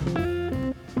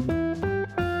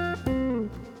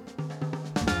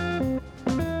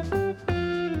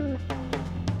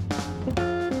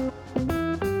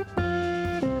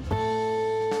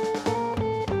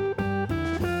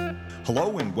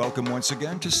Hello and welcome once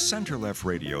again to Center Left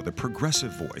Radio, the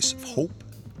progressive voice of hope,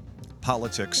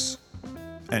 politics,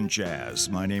 and jazz.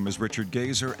 My name is Richard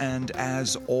Gazer, and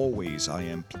as always, I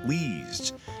am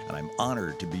pleased and I'm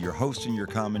honored to be your host and your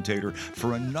commentator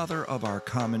for another of our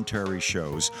commentary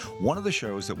shows, one of the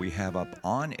shows that we have up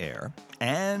on air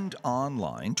and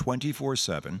online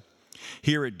 24/7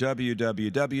 here at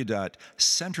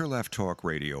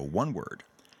www.centerlefttalkradio, one word,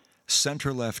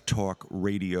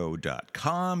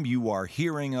 centerlefttalkradio.com. You are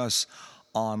hearing us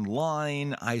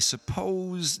online, I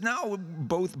suppose. Now,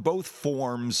 both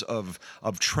forms of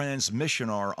transmission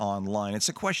are online. It's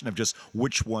a question of just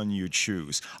which one you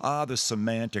choose. The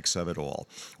semantics of it all.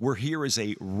 We're here as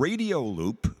a radio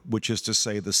loop, which is to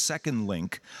say the second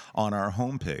link on our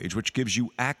homepage, which gives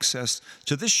you access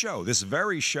to this show, this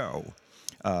very show,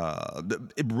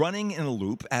 running in a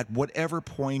loop at whatever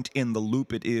point in the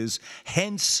loop it is,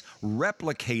 hence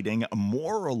replicating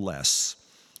more or less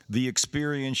the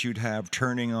experience you'd have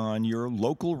turning on your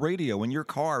local radio in your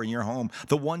car, in your home,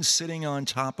 the one sitting on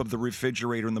top of the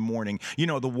refrigerator in the morning, you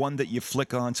know, the one that you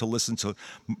flick on to listen to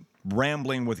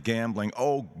Rambling with Gambling.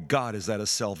 Oh, God, is that a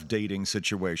self-dating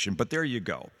situation? But there you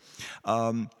go.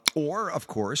 Or, of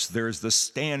course, there's the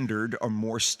standard or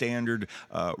more standard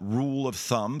rule of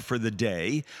thumb for the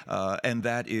day, and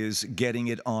that is getting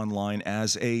it online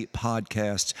as a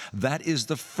podcast. That is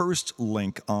the first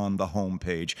link on the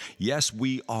homepage. Yes,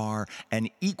 we are an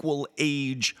equal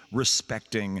age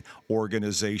respecting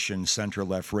organization. Center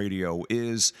Left Radio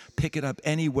is. Pick it up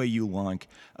any way you like,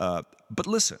 but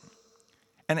listen,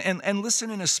 and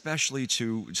listen, and especially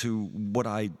to what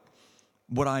I'm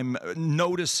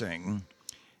noticing.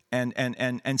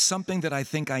 And something that I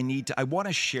think I want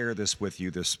to share this with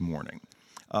you this morning.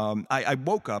 I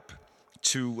woke up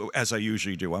to, as I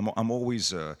usually do, I'm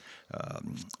always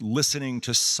listening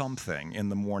to something in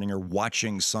the morning or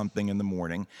watching something in the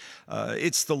morning.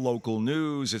 It's the local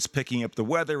news, it's picking up the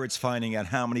weather, it's finding out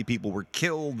how many people were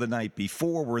killed the night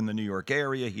before. We're in the New York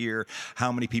area here,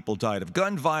 how many people died of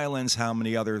gun violence, how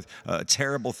many other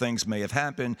terrible things may have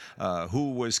happened,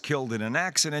 who was killed in an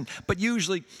accident. But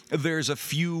usually there's a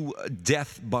few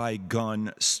death by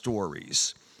gun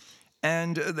stories.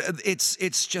 And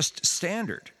it's just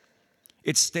standard.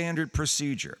 It's standard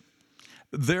procedure.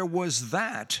 There was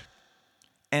that,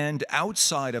 and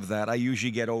outside of that, I usually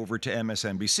get over to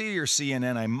MSNBC or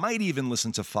CNN. I might even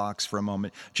listen to Fox for a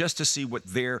moment just to see what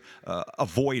they're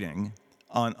avoiding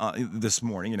on this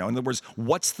morning. You know, in other words,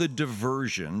 what's the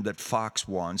diversion that Fox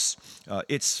wants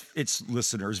its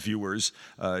listeners, viewers,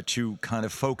 to kind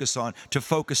of focus on, to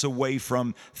focus away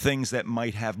from things that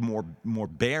might have more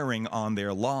bearing on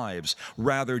their lives,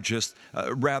 rather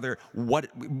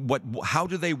how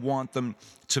do they want them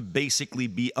to basically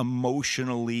be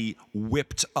emotionally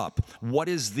whipped up? What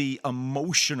is the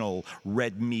emotional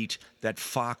red meat that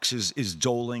Fox is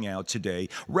doling out today,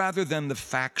 rather than the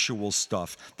factual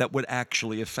stuff that would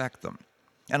actually affect them?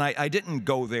 And I didn't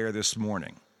go there this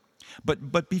morning.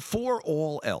 But before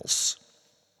all else,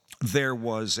 there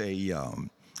was a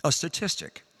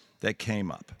statistic that came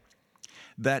up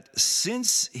that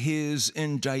since his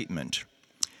indictment,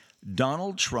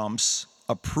 Donald Trump's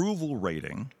approval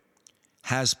rating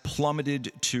has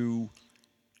plummeted to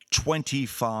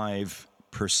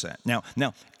 25%. Now,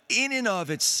 in and of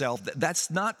itself,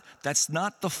 that's not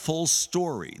the full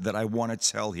story that I want to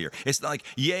tell here. It's not like,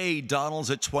 yay, Donald's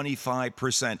at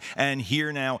 25%,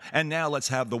 and now let's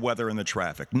have the weather and the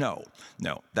traffic. No,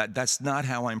 that's not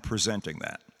how I'm presenting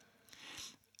that.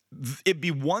 It'd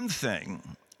be one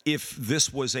thing if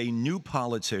this was a new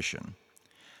politician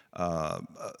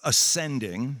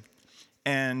ascending,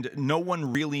 and no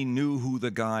one really knew who the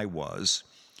guy was.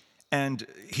 And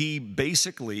he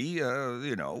basically, in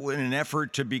an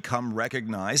effort to become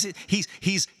recognized,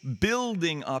 he's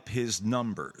building up his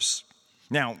numbers.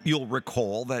 Now, you'll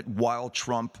recall that while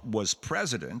Trump was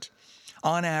president,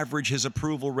 on average, his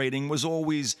approval rating was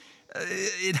always,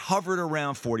 it hovered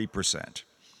around 40%.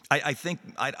 I think,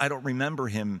 I don't remember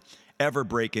him ever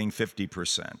breaking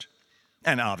 50%.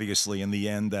 And obviously, in the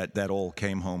end, that all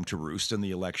came home to roost in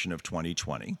the election of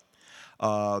 2020.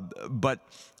 But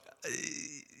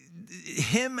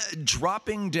him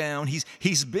dropping down,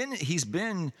 he's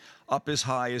been up as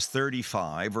high as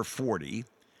 35 or 40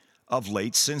 of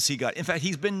late since he got. In fact,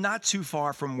 he's been not too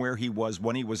far from where he was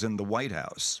when he was in the White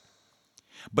House.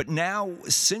 But now,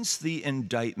 since the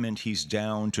indictment, he's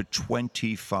down to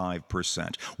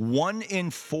 25%. 1 in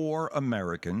 4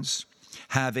 Americans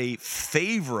have a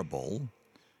favorable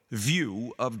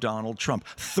view of Donald Trump.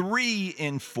 3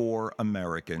 in 4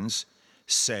 Americans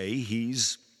say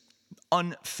he's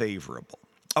unfavorable.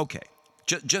 Okay,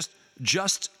 just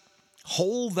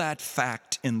Hold that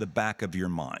fact in the back of your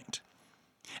mind,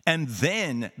 and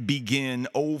then begin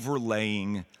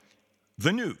overlaying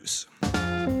the news.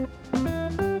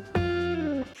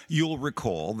 You'll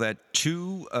recall that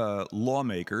two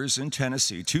lawmakers in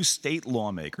Tennessee, two state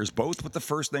lawmakers, both with the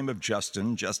first name of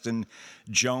Justin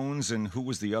Jones, and who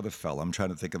was the other fellow? I'm trying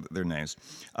to think of their names.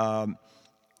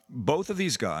 Both of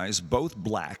these guys, both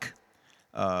black,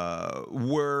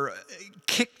 were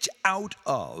kicked out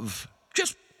of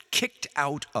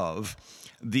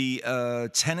the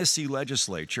Tennessee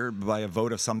legislature by a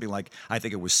vote of something like, I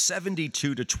think it was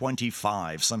 72 to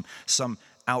 25, some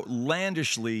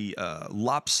outlandishly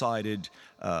lopsided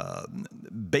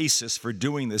basis for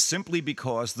doing this, simply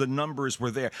because the numbers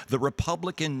were there. The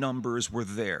Republican numbers were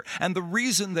there. And the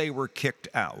reason they were kicked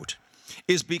out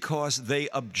is because they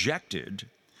objected.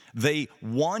 They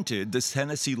wanted the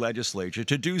Tennessee legislature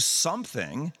to do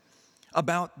something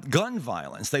about gun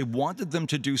violence. They wanted them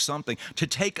to do something to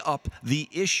take up the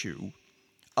issue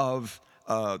of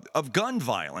gun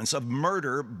violence, of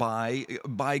murder by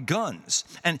guns.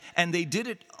 And they did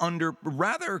it under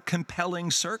rather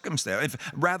compelling circumstances,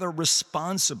 rather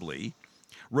responsibly,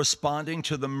 responding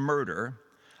to the murder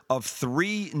of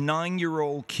 3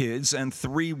 9-year-old kids and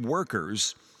 3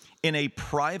 workers in a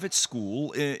private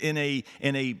school in a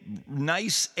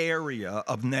nice area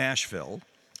of Nashville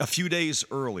a few days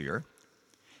earlier,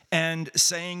 and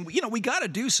saying, we got to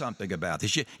do something about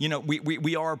this.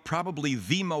 We are probably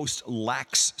the most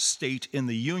lax state in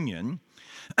the union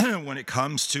when it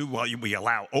comes to, we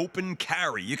allow open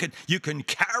carry. You can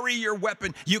carry your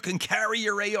weapon. You can carry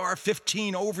your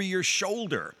AR-15 over your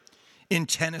shoulder in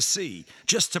Tennessee,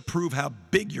 just to prove how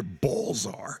big your balls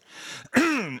are.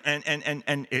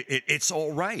 and it's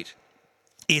all right.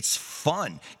 It's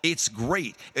fun. It's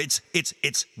great.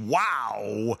 It's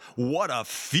wow, what a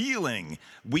feeling.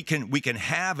 We can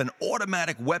have an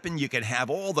automatic weapon. You can have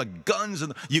all the guns,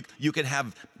 and you can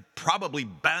have probably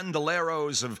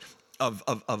bandoleros of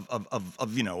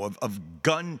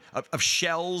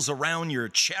shells around your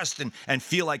chest, and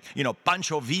feel like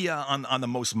Pancho Villa on the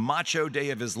most macho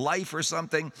day of his life or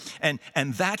something. And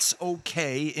that's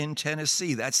okay in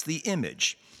Tennessee. That's the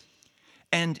image.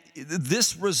 And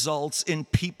this results in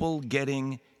people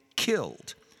getting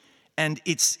killed. And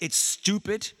it's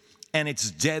stupid, and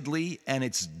it's deadly, and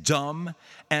it's dumb,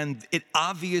 and it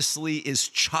obviously is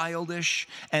childish,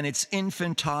 and it's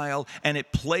infantile, and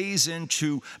it plays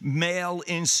into male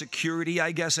insecurity,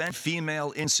 I guess, and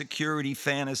female insecurity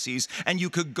fantasies. And you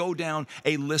could go down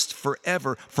a list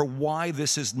forever for why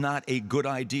this is not a good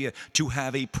idea to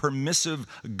have a permissive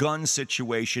gun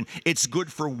situation. It's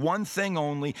good for one thing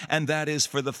only, and that is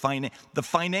for the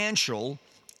financial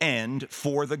end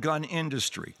for the gun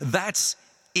industry. That's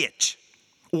it.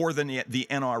 Or the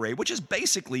NRA, which is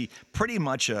basically pretty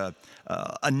much a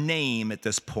name at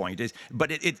this point. But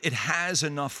it has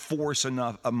enough force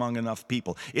among enough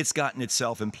people. It's gotten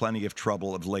itself in plenty of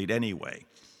trouble of late anyway.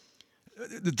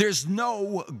 There's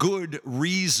no good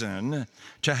reason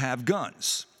to have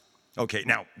guns. Okay,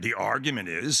 now the argument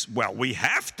is, we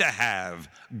have to have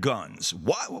guns.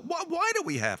 Why do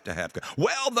we have to have guns?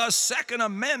 Well, the Second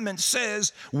Amendment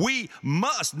says we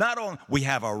must, not only we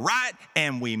have a right,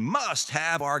 and we must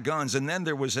have our guns. And then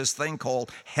there was this thing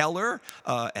called Heller.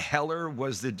 Heller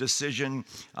was the decision,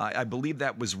 I believe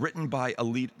that was written by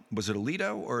was it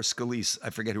Alito or Scalise?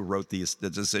 I forget who wrote the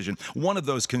decision. One of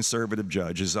those conservative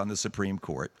judges on the Supreme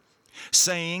Court,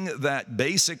 saying that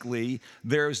basically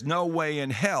there's no way in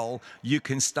hell you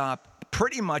can stop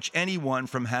pretty much anyone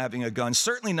from having a gun,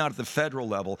 certainly not at the federal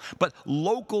level, but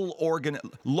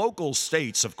local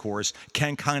states, of course,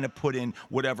 can kind of put in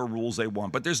whatever rules they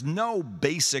want. But there's no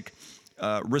basic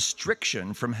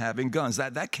restriction from having guns.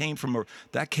 That came from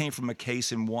a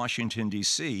case in Washington,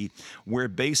 D.C., where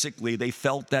basically they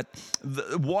felt that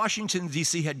Washington,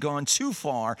 D.C. had gone too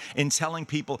far in telling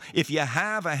people, if you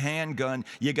have a handgun,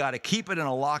 you got to keep it in a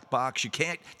lockbox. You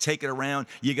can't take it around.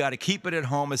 You got to keep it at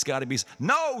home. It's got to be...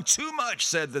 No, too much,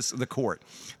 said the court.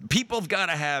 People have got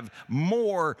to have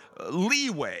more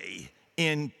leeway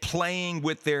in playing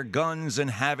with their guns and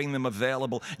having them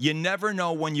available. You never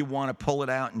know when you want to pull it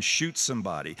out and shoot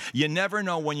somebody. You never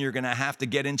know when you're going to have to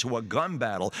get into a gun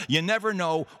battle. You never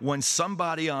know when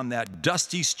somebody on that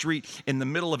dusty street in the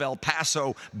middle of El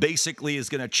Paso basically is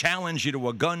going to challenge you to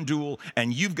a gun duel,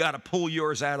 and you've got to pull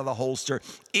yours out of the holster.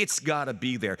 It's got to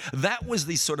be there. That was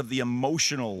the sort of the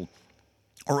emotional,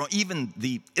 or even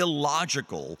the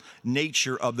illogical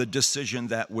nature of the decision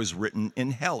that was written in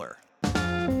Heller.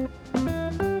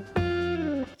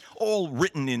 All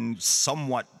written in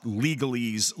somewhat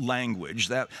legalese language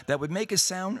that would make it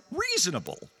sound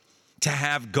reasonable to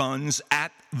have guns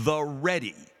at the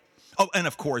ready. Oh, and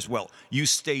of course, well, you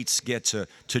states get to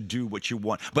do what you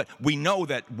want. But we know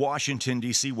that Washington,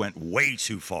 D.C. went way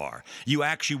too far. You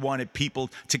actually wanted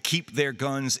people to keep their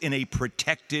guns in a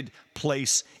protected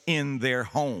place in their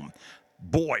home.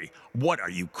 Boy, what,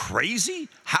 are you crazy?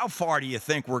 How far do you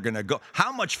think we're going to go?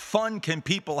 How much fun can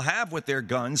people have with their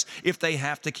guns if they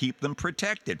have to keep them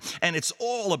protected? And it's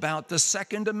all about the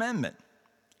Second Amendment,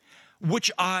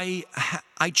 which I've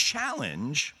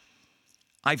challenged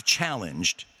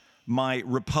my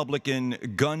Republican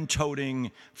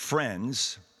gun-toting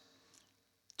friends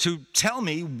to tell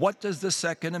me, what does the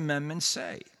Second Amendment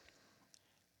say?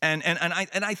 And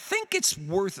I think it's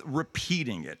worth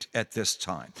repeating it at this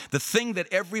time. The thing that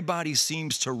everybody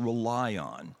seems to rely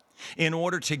on in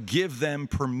order to give them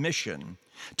permission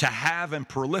to have and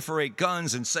proliferate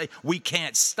guns and say we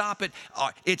can't stop it.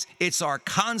 It's our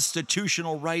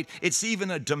constitutional right. It's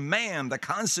even a demand. The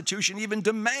Constitution even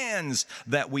demands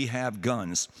that we have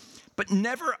guns. But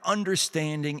never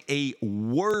understanding a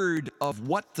word of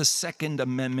what the Second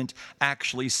Amendment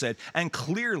actually said. And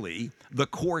clearly, the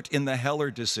court in the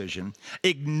Heller decision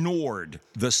ignored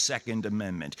the Second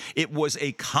Amendment. It was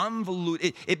a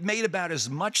convoluted, it made about as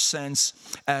much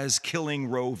sense as killing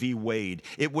Roe v. Wade.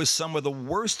 It was some of the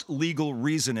worst legal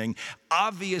reasoning,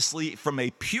 obviously from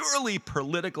a purely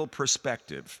political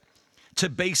perspective, to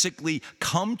basically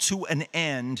come to an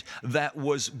end that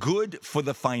was good for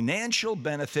the financial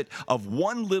benefit of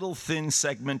one little thin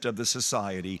segment of the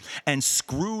society and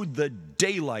screwed the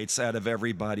daylights out of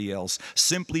everybody else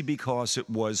simply because it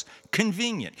was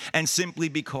convenient and simply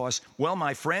because, well,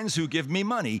 my friends who give me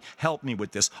money help me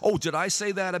with this. Oh, did I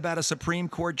say that about a Supreme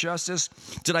Court justice?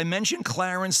 Did I mention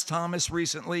Clarence Thomas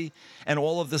recently and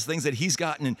all of the things that he's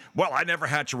gotten? And, well, I never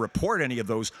had to report any of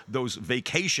those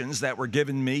vacations that were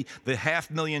given me, the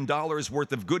 $500,000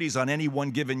 worth of goodies on any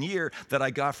one given year that I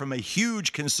got from a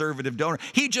huge conservative donor.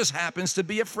 He just happens to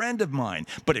be a friend of mine.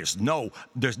 But there's no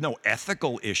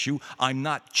ethical issue. I'm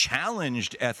not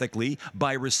challenged ethically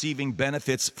by receiving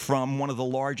benefits from one of the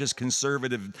largest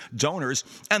conservative donors.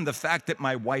 And the fact that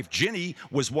my wife Ginny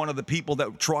was one of the people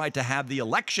that tried to have the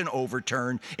election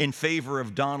overturned in favor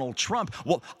of Donald Trump.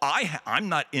 Well, I'm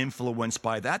not influenced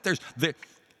by that.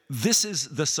 This is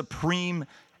the Supreme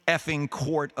effing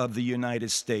court of the United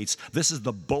States. This is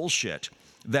the bullshit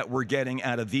that we're getting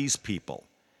out of these people.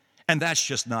 And that's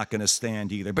just not going to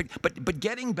stand either. But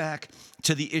getting back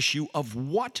to the issue of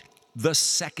what the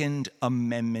Second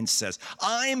Amendment says,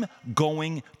 I'm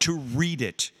going to read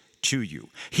it to you.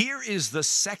 Here is the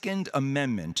Second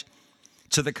Amendment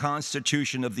to the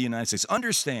Constitution of the United States.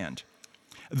 Understand,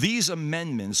 these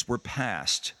amendments were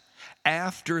passed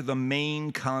after the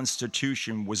main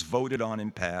Constitution was voted on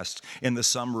and passed in the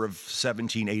summer of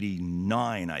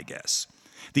 1789, I guess.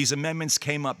 These amendments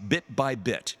came up bit by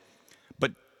bit,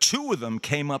 but two of them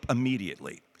came up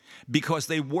immediately because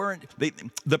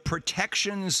the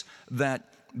protections that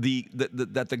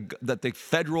the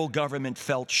federal government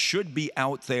felt should be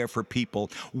out there for people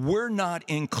were not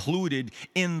included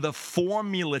in the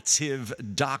formulative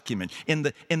document, in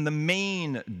the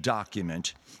main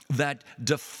document that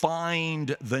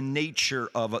defined the nature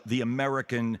of the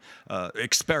American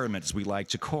experiment, as we like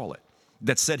to call it,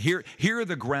 that said, here are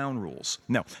the ground rules.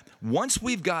 Now, once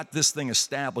we've got this thing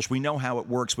established, we know how it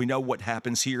works, we know what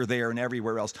happens here, there, and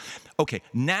everywhere else. Okay,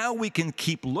 now we can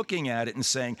keep looking at it and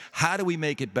saying, how do we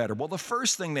make it better? Well, the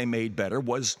first thing they made better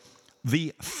was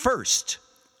the First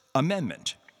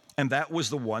Amendment. And that was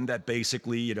the one that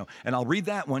basically, and I'll read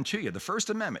that one to you. The First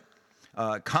Amendment.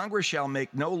 Congress shall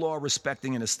make no law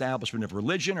respecting an establishment of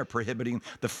religion or prohibiting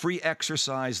the free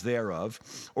exercise thereof,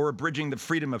 or abridging the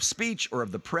freedom of speech or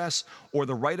of the press, or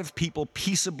the right of people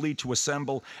peaceably to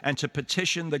assemble and to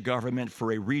petition the government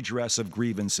for a redress of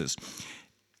grievances.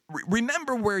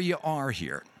 Remember where you are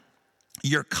here.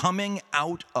 You're coming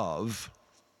out of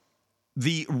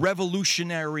the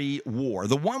Revolutionary War,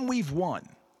 the one we've won.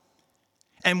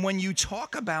 And when you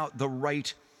talk about the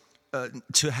right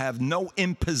to have no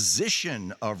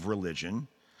imposition of religion,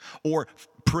 or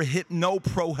no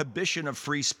prohibition of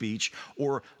free speech,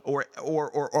 or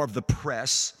of the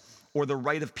press, or the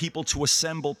right of people to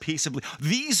assemble peaceably.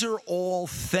 These are all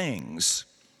things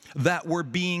that were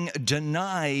being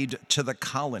denied to the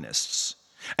colonists.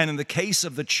 And in the case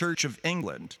of the Church of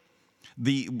England,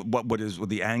 the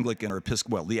Anglican or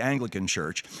Episcopal, the Anglican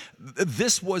Church,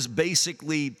 this was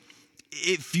basically,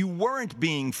 if you weren't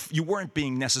being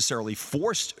necessarily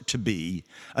forced to be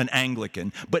an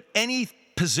Anglican, but any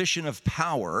position of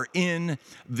power in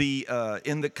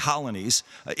the colonies,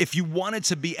 if you wanted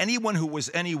to be anyone who was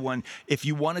anyone, if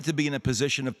you wanted to be in a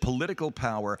position of political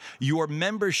power, your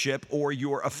membership or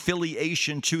your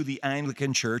affiliation to the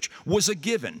Anglican Church was a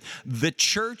given. The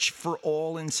church, for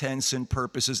all intents and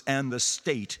purposes, and the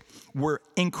state were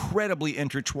incredibly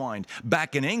intertwined.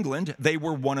 Back in England, they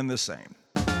were one and the same.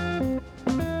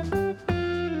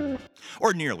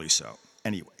 Or nearly so,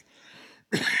 anyway.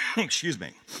 Excuse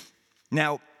me.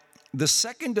 Now, the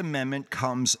Second Amendment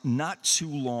comes not too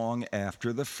long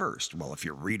after the First. Well, if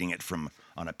you're reading it from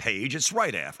on a page, it's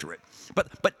right after it.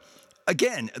 But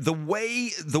again, the way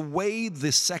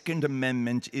the Second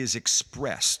Amendment is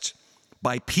expressed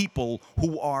by people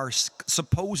who are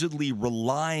supposedly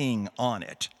relying on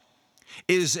it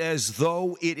is as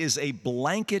though it is a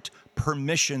blanket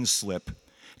permission slip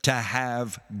to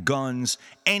have guns,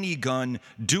 any gun,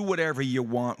 do whatever you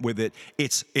want with it.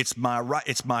 It's my right,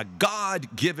 it's my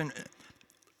God-given.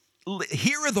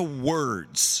 Here are the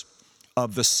words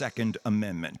of the Second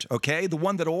Amendment, okay? The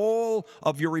one that all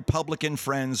of your Republican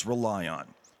friends rely on.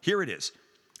 Here it is.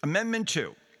 Amendment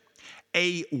 2.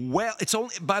 It's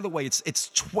only, by the way, it's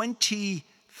 23,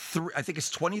 I think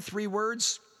it's 23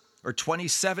 words or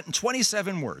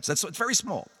 27 words. It's very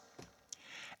small.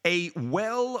 A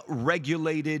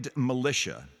well-regulated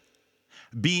militia,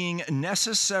 being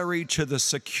necessary to the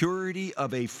security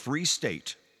of a free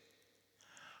state,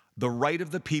 the right of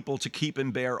the people to keep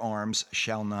and bear arms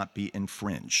shall not be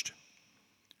infringed.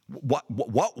 What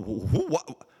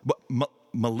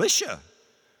militia?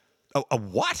 A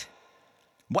what?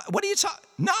 What are you talking?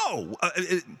 No.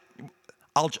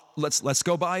 Let's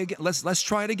go by again. Let's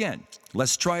try it again.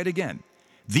 Let's try it again.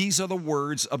 These are the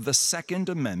words of the Second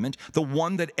Amendment, the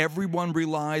one that everyone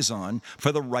relies on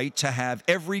for the right to have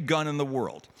every gun in the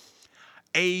world.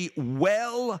 A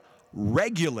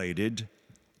well-regulated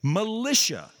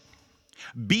militia,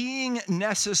 being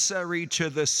necessary to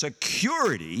the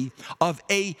security of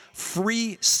a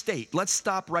free state. Let's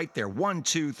stop right there. 1,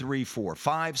 2, 3, 4,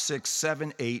 5, 6,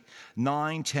 7, 8,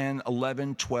 9, 10,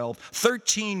 11, 12,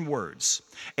 13 words.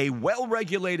 A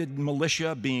well-regulated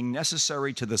militia being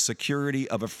necessary to the security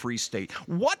of a free state.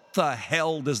 What the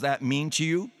hell does that mean to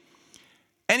you?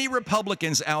 Any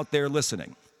Republicans out there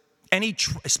listening?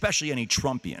 Especially any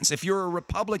Trumpians. If you're a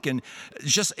Republican,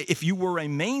 just if you were a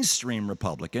mainstream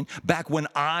Republican, back when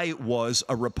I was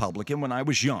a Republican, when I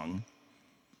was young,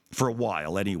 for a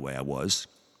while anyway I was,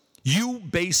 you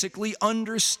basically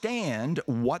understand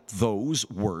what those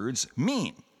words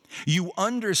mean. You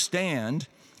understand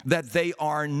that they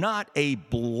are not a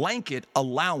blanket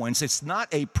allowance. It's not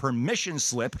a permission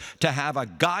slip to have a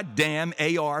goddamn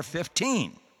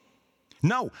AR-15.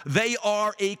 No, they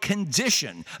are a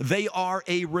condition. They are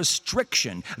a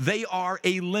restriction. They are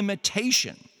a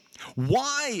limitation.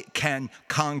 Why can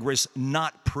Congress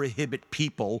not prohibit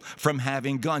people from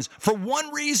having guns? For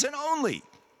one reason only.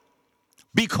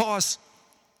 Because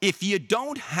if you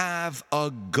don't have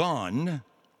a gun,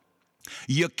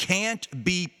 you can't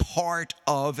be part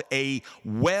of a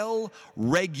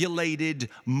well-regulated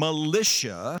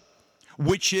militia,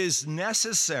 which is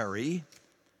necessary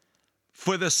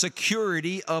for the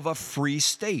security of a free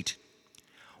state.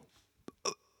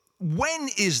 When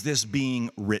is this being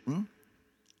written?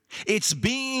 It's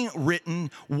being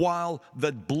written while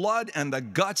the blood and the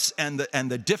guts and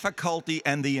the difficulty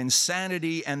and the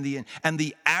insanity and the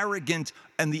arrogant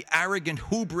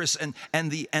hubris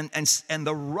and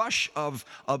the rush of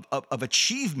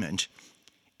achievement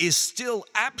is still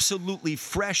absolutely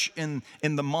fresh in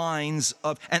the minds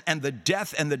of, and the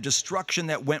death and the destruction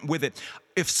that went with it.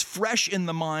 It's fresh in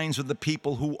the minds of the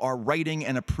people who are writing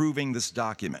and approving this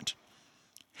document.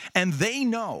 And they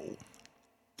know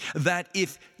that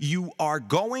if you are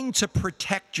going to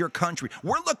protect your country,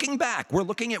 we're looking back, we're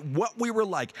looking at what we were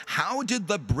like. How did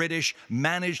the British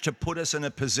manage to put us in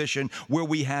a position where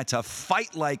we had to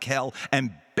fight like hell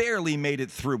and barely made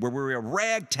it through, where we were a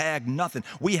ragtag nothing?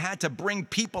 We had to bring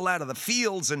people out of the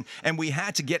fields and we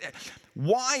had to get...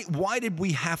 Why did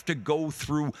we have to go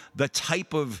through the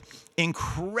type of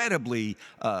incredibly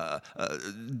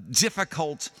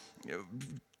difficult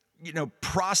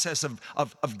process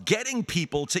of getting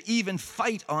people to even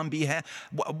fight on behalf?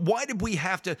 Why did we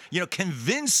have to,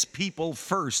 convince people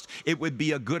first it would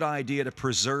be a good idea to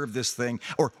preserve this thing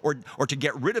or to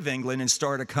get rid of England and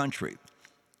start a country?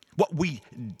 What we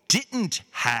didn't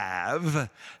have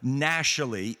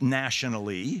nationally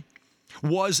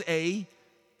was a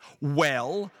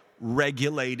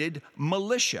well-regulated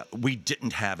militia. We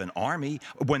didn't have an army.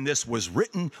 When this was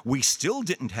written, we still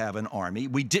didn't have an army.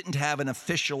 We didn't have an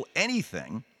official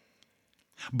anything.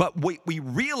 But we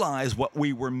realized what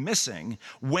we were missing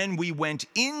when we went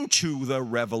into the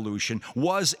revolution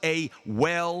was a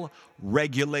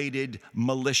well-regulated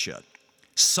militia.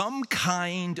 Some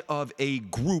kind of a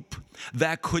group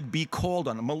that could be called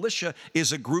on. A militia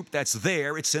is a group that's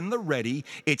there, it's in the ready,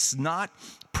 it's not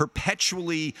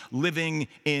perpetually living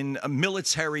in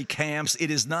military camps.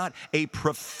 It is not a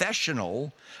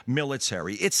professional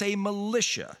military. It's a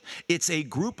militia. It's a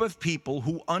group of people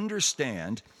who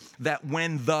understand that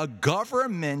when the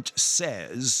government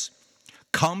says,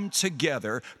 come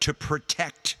together to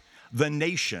protect the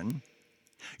nation,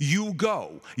 you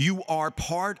go. You are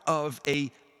part of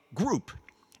a group,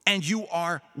 and you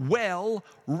are well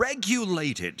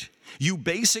regulated. You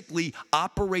basically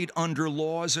operate under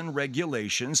laws and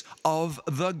regulations of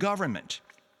the government.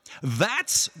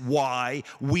 That's why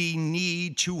we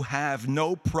need to have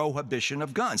no prohibition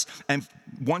of guns. And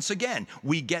once again,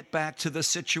 we get back to the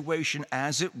situation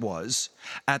as it was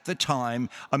at the time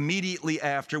immediately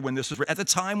after when this was at the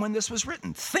time when this was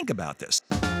written. Think about this.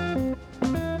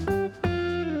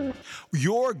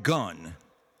 Your gun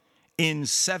in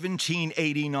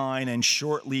 1789 and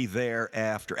shortly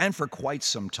thereafter, and for quite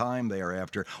some time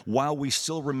thereafter, while we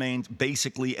still remained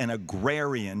basically an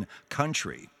agrarian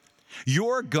country,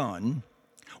 your gun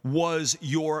was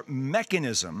your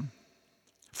mechanism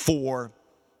for,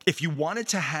 if you wanted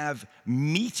to have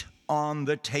meat on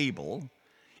the table,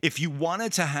 if you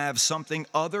wanted to have something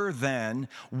other than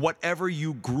whatever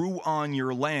you grew on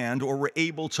your land or were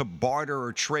able to barter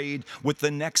or trade with the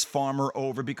next farmer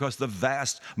over, because the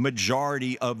vast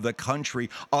majority of the country,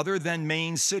 other than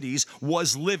main cities,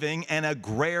 was living an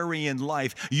agrarian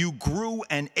life. You grew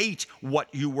and ate what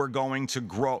you were going to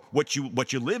grow, what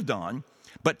you lived on,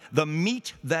 but the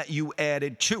meat that you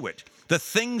added to it, the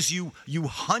things you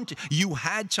hunt, you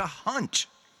had to hunt.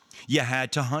 You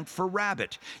had to hunt for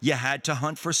rabbit. You had to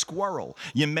hunt for squirrel.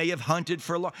 You may have hunted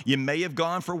for, you may have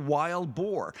gone for wild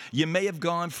boar. You may have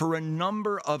gone for a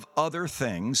number of other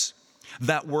things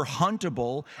that were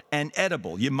huntable and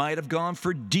edible. You might have gone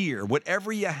for deer,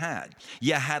 whatever you had.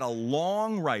 You had a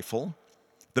long rifle,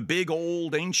 the big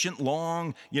old ancient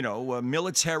long,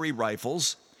 military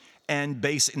rifles, and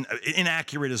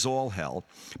inaccurate as all hell.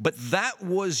 But that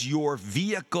was your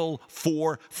vehicle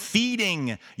for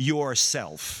feeding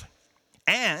yourself.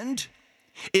 And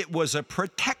it was a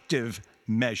protective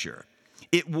measure.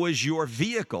 It was your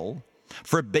vehicle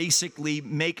for basically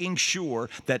making sure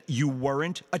that you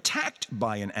weren't attacked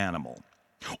by an animal.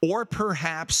 Or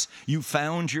perhaps you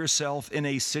found yourself in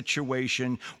a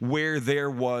situation where there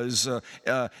was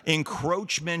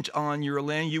encroachment on your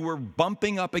land. You were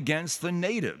bumping up against the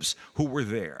natives who were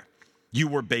there. You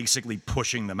were basically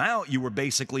pushing them out. You were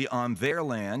basically on their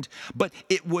land. But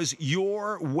it was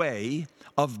your way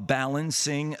of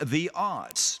balancing the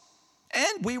odds.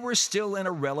 And we were still in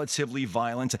a relatively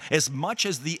violent, as much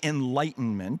as the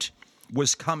Enlightenment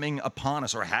was coming upon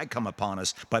us, or had come upon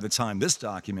us by the time this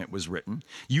document was written,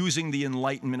 using the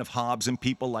Enlightenment of Hobbes and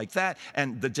people like that,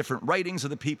 and the different writings of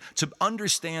the people, to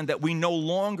understand that we no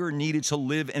longer needed to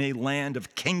live in a land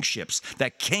of kingships,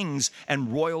 that kings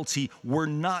and royalty were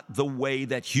not the way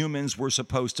that humans were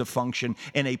supposed to function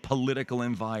in a political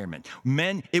environment.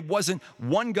 Men, it wasn't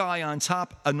one guy on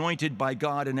top anointed by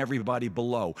God and everybody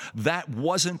below. That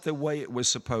wasn't the way it was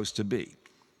supposed to be.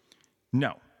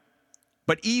 No.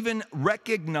 But even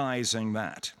recognizing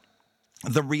that,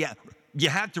 you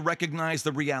had to recognize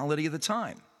the reality of the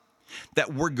time,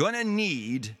 that we're going to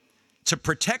need to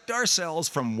protect ourselves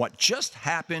from what just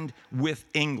happened with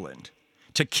England.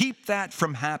 To keep that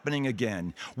from happening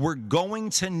again, we're going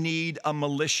to need a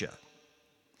militia.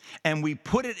 And we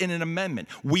put it in an amendment.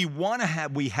 We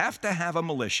have to have a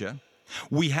militia.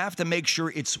 We have to make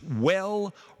sure it's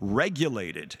well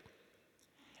regulated.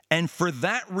 And for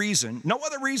that reason, no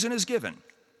other reason is given,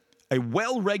 a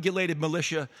well-regulated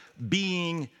militia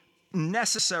being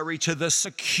necessary to the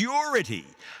security.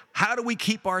 How do we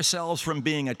keep ourselves from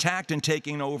being attacked and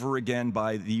taken over again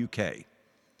by the UK?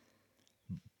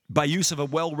 By use of a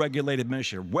well-regulated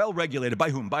militia. Well-regulated by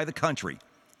whom? By the country.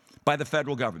 By the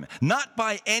federal government. Not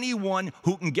by anyone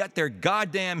who can get their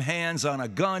goddamn hands on a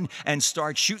gun and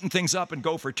start shooting things up and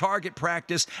go for target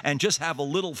practice and just have a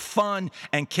little fun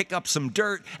and kick up some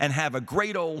dirt and have a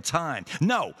great old time.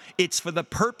 No, it's for the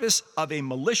purpose of a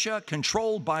militia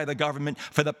controlled by the government,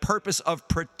 for the purpose of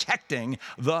protecting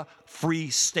the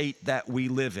free state that we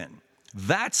live in.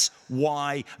 That's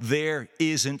why there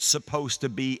isn't supposed to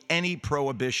be any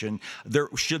prohibition. There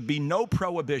should be no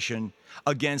prohibition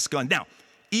against guns. Now,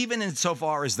 even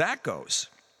insofar as that goes,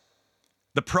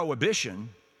 the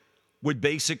prohibition would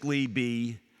basically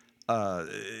be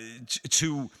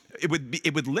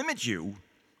it would limit you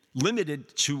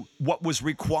limited to what was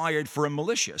required for a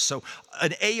militia. So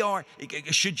an AR,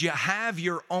 should you have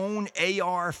your own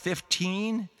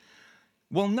AR-15?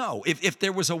 Well, no. If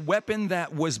there was a weapon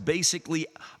that was basically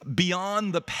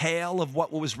beyond the pale of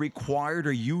what was required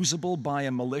or usable by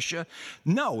a militia,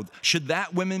 no. Should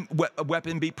that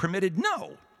weapon be permitted?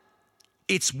 No.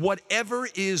 It's whatever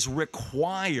is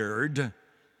required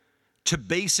to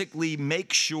basically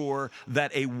make sure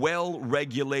that a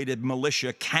well-regulated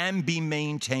militia can be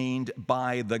maintained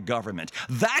by the government.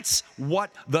 That's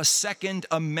what the Second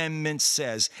Amendment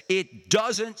says. It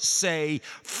doesn't say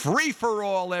free for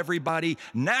all, everybody,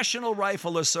 National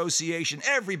Rifle Association,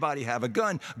 everybody have a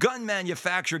gun, gun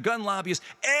manufacturer, gun lobbyists,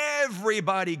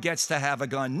 everybody gets to have a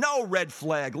gun. No red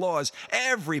flag laws.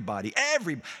 Everybody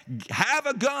have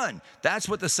a gun. That's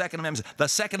what the Second Amendment says. The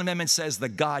Second Amendment says the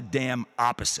goddamn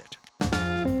opposite.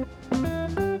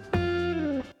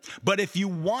 But if you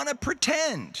want to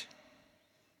pretend,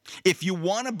 if you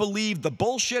want to believe the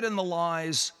bullshit and the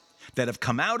lies that have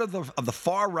come out of the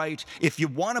far right, if you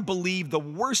want to believe the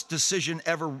worst decision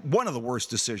ever, one of the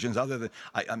worst decisions, other than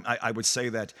I would say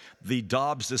that the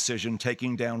Dobbs decision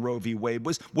taking down Roe v. Wade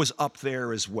was up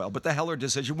there as well, but the Heller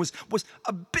decision was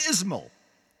abysmal.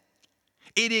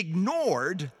 It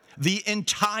ignored the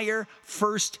entire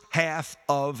first half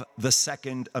of the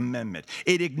Second Amendment.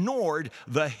 It ignored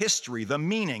the history, the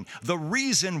meaning, the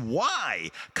reason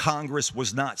why Congress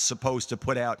was not supposed to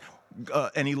put out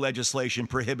any legislation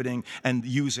prohibiting and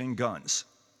using guns.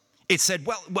 It said,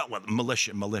 well,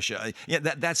 militia. Yeah,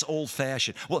 that's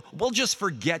old-fashioned. Well, we'll just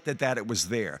forget that it was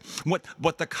there.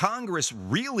 What the Congress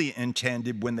really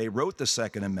intended when they wrote the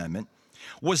Second Amendment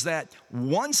was that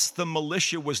once the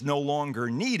militia was no longer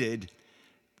needed,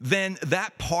 then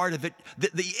that part of it,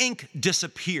 the ink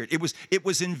disappeared. It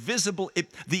was invisible.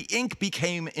 The ink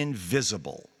became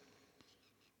invisible.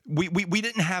 We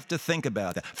didn't have to think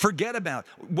about that. Forget about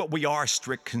what we are,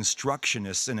 strict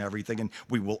constructionists and everything, and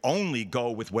we will only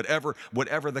go with whatever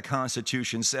the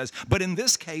Constitution says. But in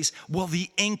this case, well,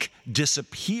 the ink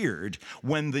disappeared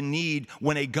when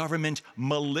a government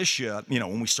militia,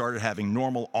 when we started having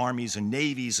normal armies and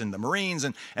navies and the Marines,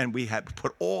 and we had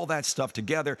put all that stuff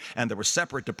together, and there were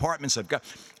separate departments of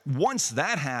government. Once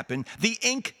that happened, the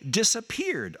ink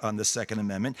disappeared on the Second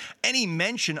Amendment. Any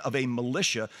mention of a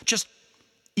militia just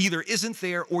either isn't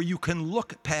there or you can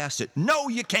look past it. No,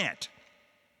 you can't.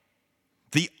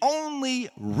 The only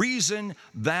reason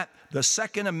that the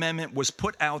Second Amendment was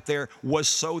put out there was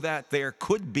so that there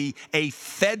could be a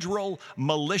federal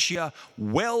militia,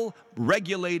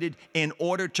 well-regulated, in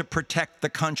order to protect the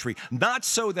country. Not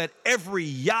so that every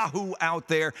yahoo out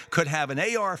there could have an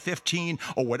AR-15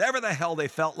 or whatever the hell they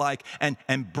felt like and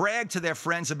brag to their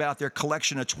friends about their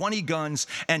collection of 20 guns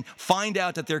and find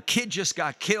out that their kid just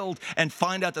got killed and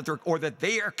find out that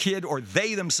their kid or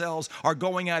they themselves are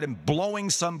going out and blowing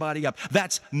somebody up.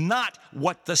 That's not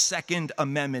what the Second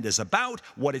Amendment is about.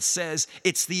 What it says,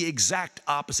 it's the exact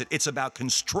opposite. It's about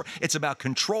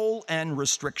control and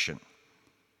restriction.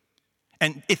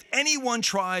 And if anyone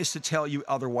tries to tell you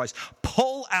otherwise,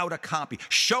 pull out a copy.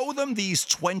 Show them these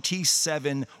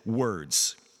 27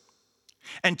 words.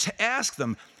 And to ask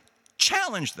them,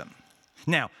 challenge them.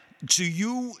 Now, do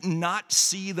you not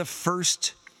see the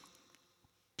first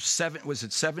 7, was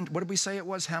it 7? What did we say it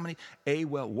was? How many?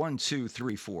 1, 2,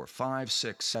 3, 4, 5,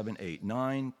 6, 7, 8,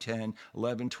 9, 10,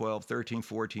 11, 12, 13,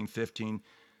 14, 15.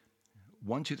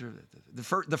 1, 2, 3.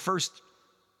 The first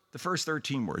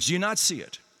 13 words. Do you not see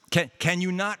it? Can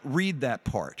you not read that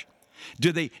part?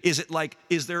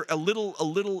 Is there a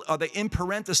little, are they in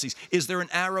parentheses? Is there an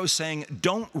arrow saying,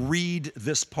 don't read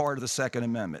this part of the Second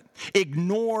Amendment?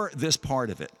 Ignore this part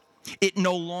of it. It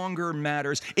no longer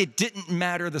matters. It didn't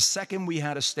matter the second we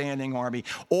had a standing army.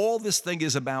 All this thing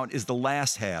is about is the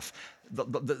last half,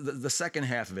 the second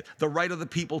half of it. The right of the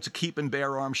people to keep and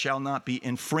bear arms shall not be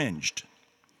infringed.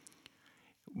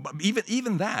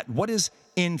 Even that, what is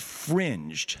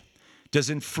infringed?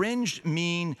 Does infringed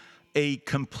mean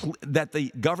that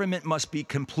the government must be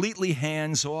completely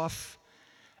hands off?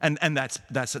 And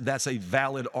that's a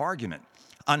valid argument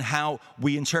on how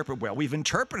we interpret. Well, we've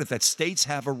interpreted that states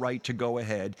have a right to go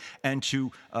ahead and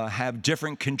to have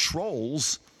different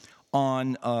controls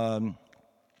on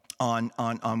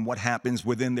what happens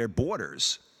within their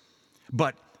borders.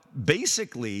 But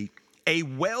basically, a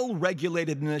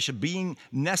well-regulated militia being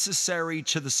necessary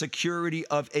to the security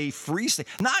of a free state.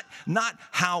 Not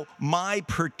how my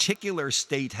particular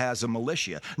state has a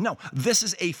militia. No, this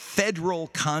is a federal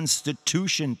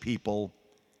constitution, people.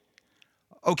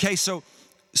 Okay, so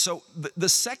the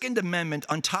Second Amendment,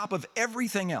 on top of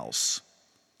everything else,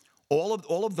 all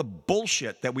of the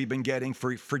bullshit that we've been getting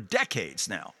for decades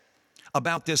now,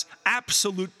 about this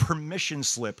absolute permission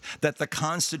slip that the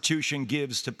Constitution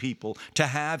gives to people to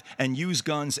have and use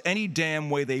guns any damn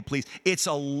way they please. It's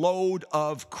a load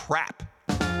of crap.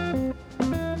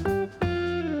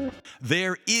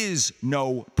 There is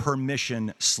no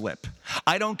permission slip.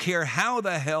 I don't care how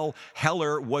the hell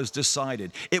Heller was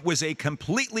decided. It was a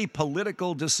completely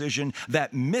political decision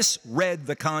that misread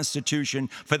the Constitution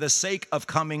for the sake of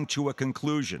coming to a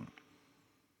conclusion.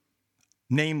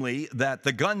 Namely, that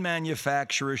the gun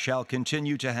manufacturer shall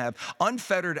continue to have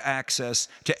unfettered access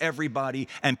to everybody,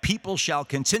 and people shall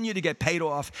continue to get paid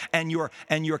off, and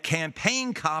your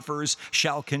campaign coffers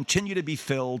shall continue to be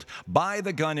filled by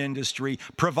the gun industry,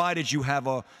 provided you have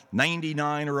a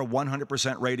 99 or a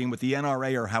 100% rating with the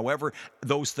NRA or however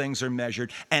those things are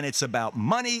measured. And it's about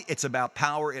money, it's about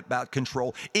power, it's about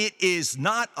control. It is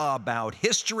not about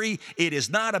history, it is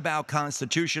not about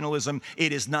constitutionalism,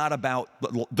 it is not about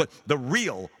the real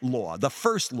law, the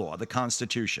first law, the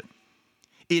Constitution.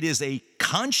 It is a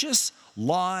conscious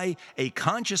lie, a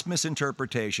conscious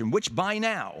misinterpretation, which by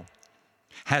now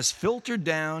has filtered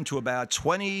down to about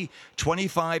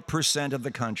 25% of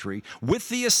the country with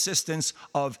the assistance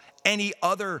of any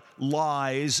other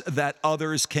lies that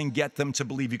others can get them to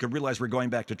believe. You can realize we're going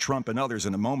back to Trump and others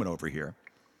in a moment over here.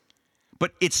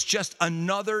 But it's just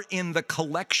another in the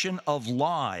collection of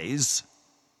lies,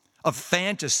 of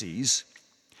fantasies,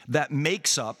 that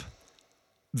makes up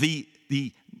the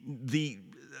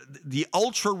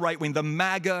ultra right-wing, the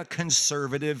MAGA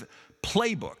conservative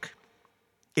playbook.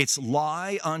 It's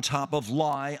lie on top of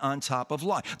lie on top of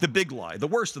lie. The big lie, the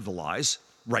worst of the lies,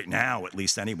 right now at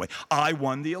least anyway, I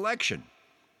won the election.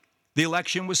 The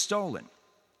election was stolen.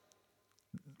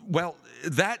 Well,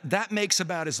 that makes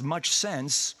about as much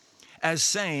sense as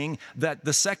saying that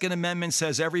the Second Amendment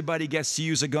says everybody gets to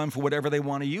use a gun for whatever they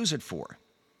want to use it for.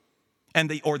 And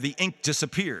the ink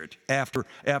disappeared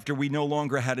after we no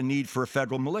longer had a need for a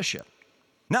federal militia.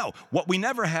 No, what we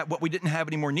didn't have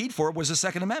any more need for was the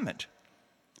Second Amendment.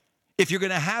 If you're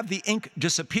going to have the ink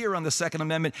disappear on the Second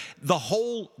Amendment, the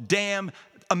whole damn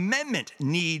amendment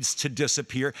needs to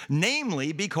disappear,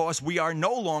 namely because we are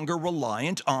no longer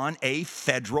reliant on a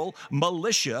federal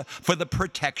militia for the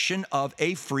protection of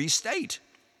a free state.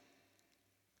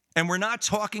 And we're not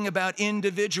talking about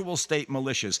individual state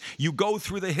militias. You go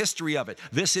through the history of it.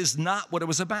 This is not what it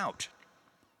was about.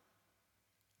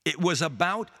 It was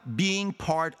about being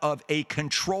part of a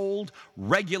controlled,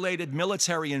 regulated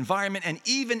military environment. And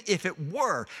even if it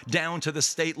were down to the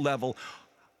state level,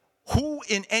 who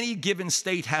in any given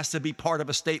state has to be part of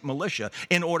a state militia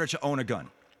in order to own a gun?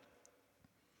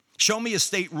 Show me a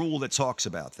state rule that talks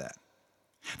about that.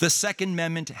 The Second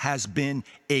Amendment has been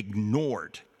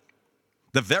ignored.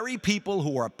 The very people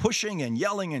who are pushing and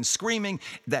yelling and screaming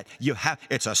that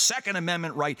it's a Second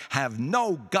Amendment right have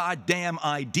no goddamn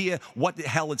idea what the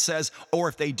hell it says, or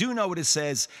if they do know what it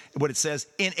says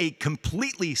in a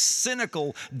completely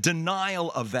cynical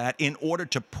denial of that in order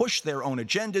to push their own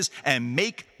agendas and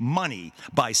make money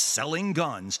by selling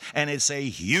guns. And it's a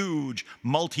huge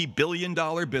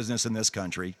multi-billion-dollar business in this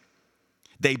country.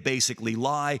 They basically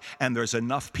lie, and there's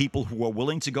enough people who are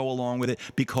willing to go along with it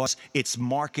because it's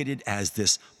marketed as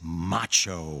this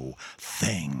macho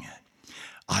thing.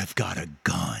 I've got a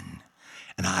gun,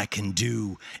 and I can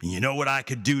do, and you know what I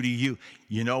could do to you?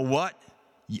 You know what?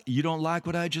 You don't like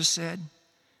what I just said?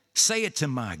 Say it to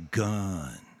my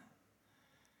gun.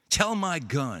 Tell my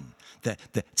gun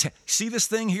see this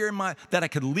thing here that I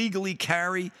could legally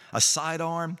carry, a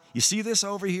sidearm? You see this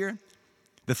over here?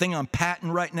 The thing I'm patting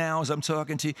right now as I'm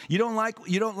talking to you. You don't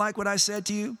like what I said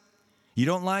to you? You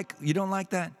don't like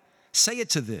that? Say it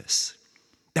to this.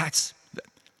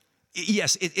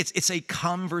 It's a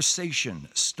conversation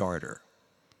starter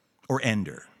or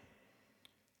ender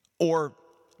or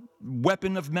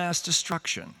weapon of mass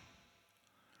destruction.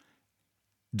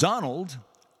 Donald,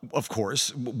 of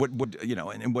course,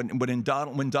 when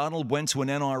Donald went to an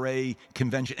NRA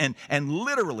convention and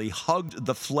literally hugged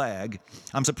the flag,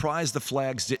 I'm surprised the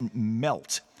flags didn't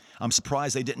melt. I'm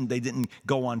surprised they didn't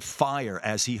go on fire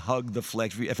as he hugged the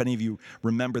flag. If any of you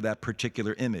remember that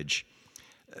particular image,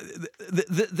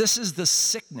 this is the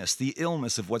sickness, the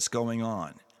illness of what's going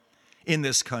on in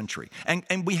this country,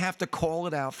 and we have to call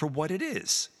it out for what it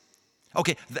is.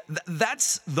 Okay,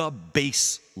 that's the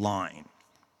baseline.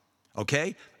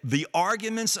 Okay? The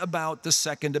arguments about the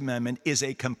Second Amendment is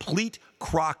a complete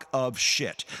crock of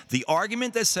shit. The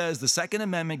argument that says the Second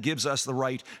Amendment gives us the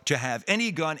right to have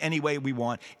any gun any way we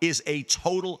want is a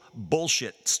total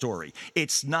bullshit story.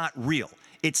 It's not real.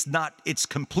 It's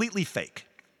completely fake.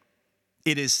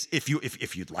 It is, if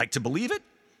you'd like to believe it,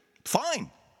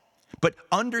 fine. But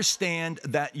understand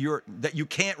that you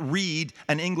can't read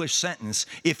an English sentence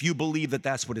if you believe that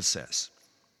that's what it says.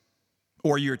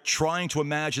 Or you're trying to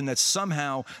imagine that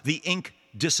somehow the ink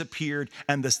disappeared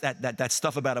and that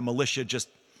stuff about a militia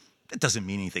it doesn't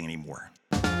mean anything anymore.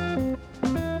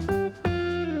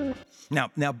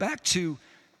 Now back to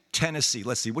Tennessee.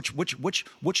 Let's see,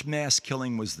 which mass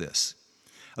killing was this?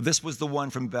 This was the one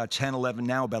from about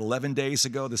 11 days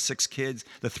ago, the 6 kids,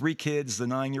 the 3 kids, the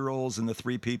 9-year-olds, and the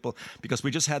 3 people, because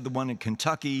we just had the one in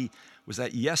Kentucky. Was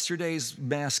that yesterday's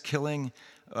mass killing?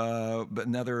 But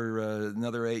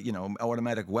another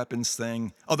automatic weapons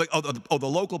thing. The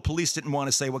local police didn't want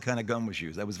to say what kind of gun was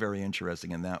used. That was very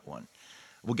interesting in that one.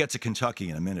 We'll get to Kentucky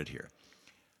in a minute here.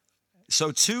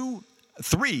 So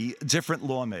 3 different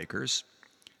lawmakers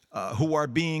who are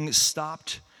being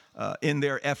stopped in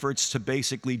their efforts to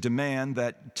basically demand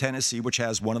that Tennessee, which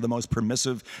has one of the most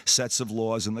permissive sets of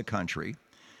laws in the country,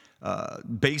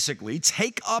 basically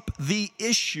take up the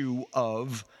issue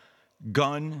of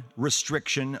gun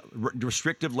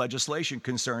restrictive legislation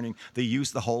concerning the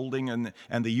use, the holding,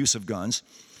 and the use of guns.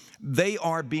 They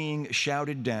are being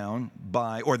shouted down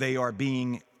or they are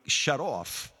being shut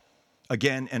off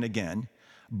again and again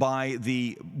by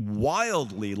the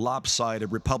wildly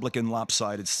Republican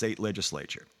lopsided state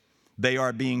legislature. They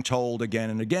are being told again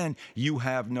and again, you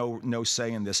have no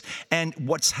say in this. And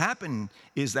what's happened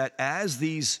is that as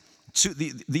these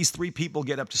 3 people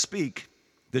get up to speak,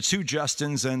 the 2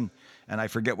 Justins and I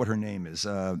forget what her name is,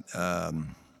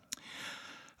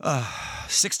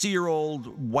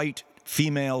 60-year-old white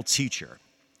female teacher,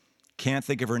 can't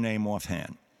think of her name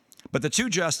offhand. But the 2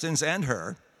 Justins and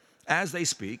her, as they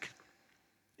speak,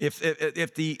 if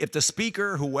the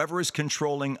speaker, whoever is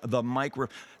controlling the micro,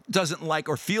 doesn't like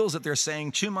or feels that they're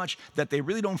saying too much, that they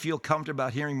really don't feel comfortable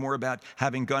about hearing more about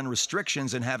having gun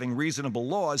restrictions and having reasonable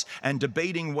laws and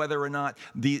debating whether or not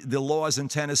the laws in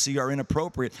Tennessee are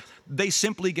inappropriate, they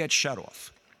simply get shut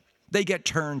off. They get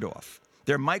turned off.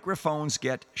 Their microphones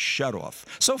get shut off.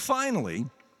 So finally,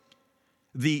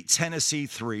 the Tennessee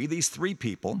 3, these 3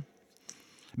 people,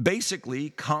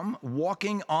 basically come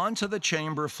walking onto the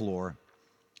chamber floor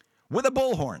with a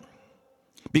bullhorn,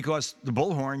 because the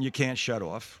bullhorn you can't shut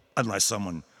off unless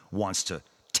someone wants to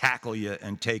tackle you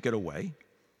and take it away.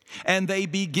 And they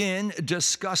begin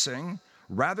discussing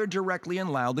rather directly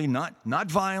and loudly, not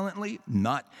violently,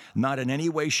 not in any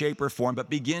way, shape, or form, but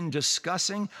begin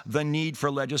discussing the need for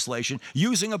legislation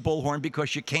using a bullhorn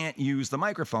because you can't use the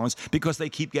microphones because they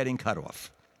keep getting cut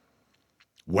off.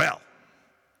 Well,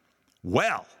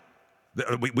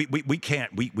 we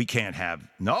can't have,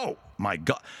 no, my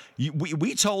God,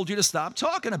 we told you to stop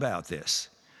talking about this.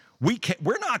 We can't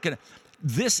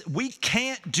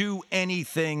do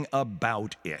anything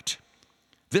about it.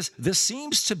 This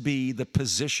seems to be the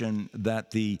position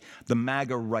that the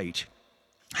MAGA right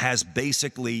has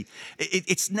basically,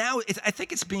 I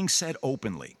think it's being said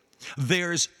openly.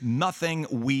 There's nothing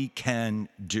we can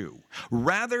do.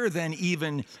 Rather than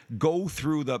even go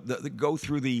through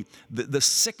the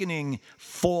sickening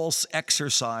false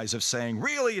exercise of saying,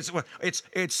 really,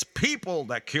 it's people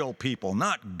that kill people,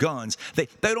 not guns. They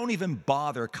don't even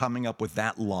bother coming up with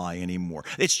that lie anymore.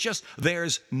 It's just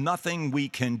there's nothing we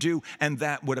can do, and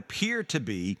that would appear to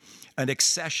be an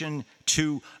accession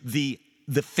to the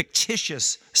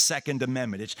fictitious Second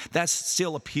Amendment. That's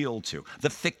still appealed to. The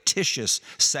fictitious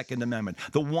Second Amendment.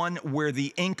 The one where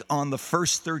the ink on the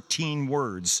first 13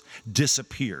 words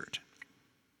disappeared.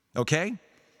 Okay?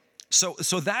 So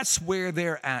that's where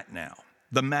they're at now.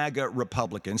 The MAGA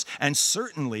Republicans, and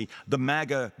certainly the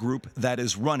MAGA group that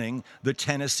is running the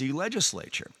Tennessee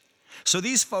legislature. So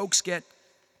these folks get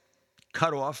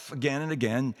cut off again and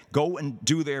again, go and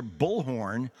do their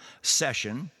bullhorn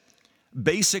session.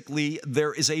 Basically,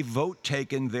 there is a vote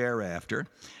taken thereafter,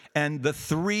 and the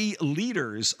 3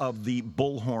 leaders of the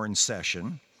bullhorn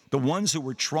session, the ones who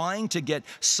were trying to get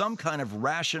some kind of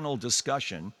rational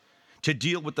discussion to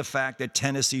deal with the fact that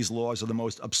Tennessee's laws are the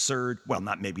most absurd, well,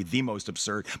 not maybe the most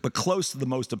absurd, but close to the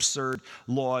most absurd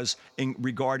laws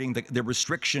regarding the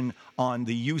restriction on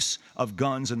the use of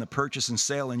guns and the purchase and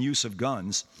sale and use of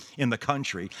guns in the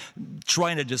country,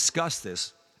 trying to discuss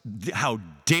this. How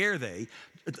dare they?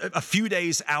 A few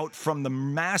days out from the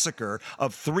massacre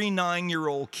of 3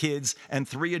 9-year-old kids and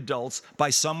 3 adults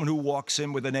by someone who walks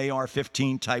in with an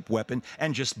AR-15 type weapon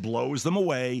and just blows them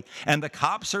away. And the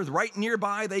cops are right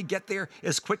nearby. They get there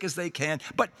as quick as they can.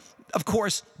 But, of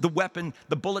course, the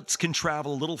bullets can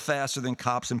travel a little faster than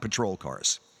cops and patrol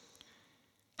cars.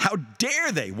 How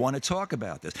dare they want to talk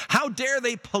about this? How dare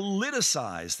they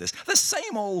politicize this? The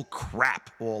same old crap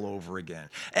all over again.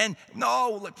 And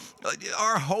no,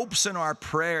 our hopes and our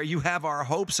prayer, you have our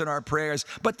hopes and our prayers,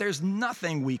 but there's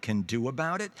nothing we can do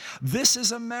about it. This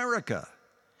is America.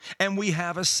 And we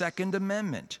have a Second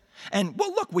Amendment. And,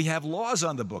 well, look, we have laws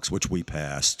on the books, which we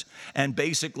passed. And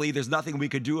basically, there's nothing we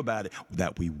could do about it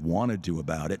that we want to do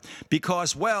about it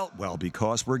because,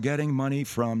 because we're getting money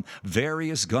from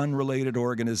various gun-related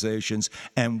organizations,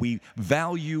 and we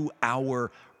value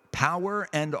our power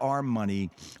and our money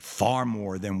far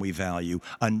more than we value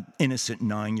an innocent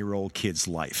 9-year-old kid's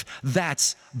life.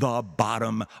 That's the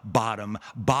bottom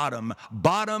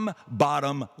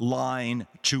line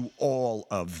to all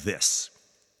of this.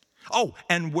 Oh,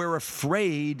 and we're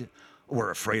afraid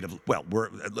of,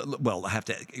 I have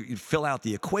to fill out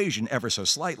the equation ever so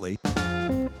slightly.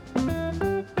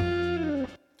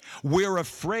 We're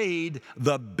afraid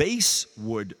the base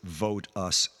would vote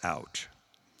us out.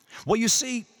 Well, you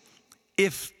see,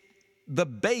 if the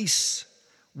base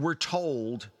were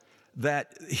told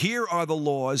that here are the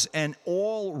laws and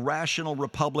all rational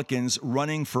Republicans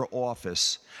running for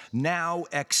office now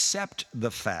accept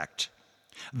the fact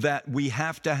that we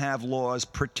have to have laws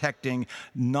protecting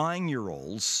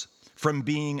 9-year-olds from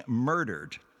being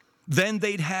murdered, then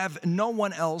they'd have no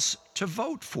one else to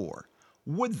vote for,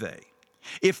 would they?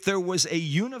 If there was a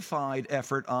unified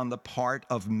effort on the part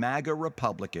of MAGA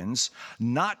Republicans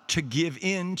not to give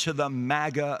in to the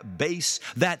MAGA base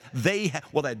that they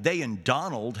and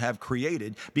Donald have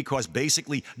created, because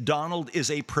basically Donald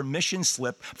is a permission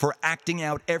slip for acting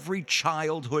out every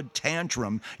childhood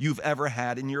tantrum you've ever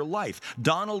had in your life.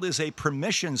 Donald is a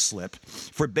permission slip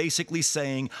for basically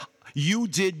saying, you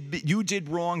did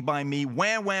wrong by me,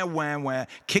 wah,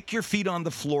 kick your feet on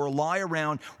the floor, lie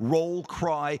around, roll,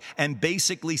 cry, and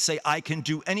basically say, I can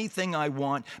do anything I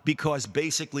want because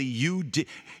basically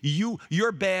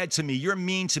you're bad to me, you're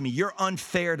mean to me, you're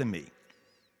unfair to me.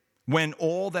 When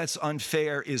all that's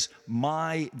unfair is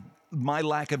my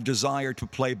lack of desire to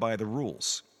play by the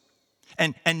rules.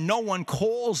 And no one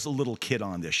calls the little kid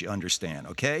on this, you understand,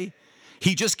 okay?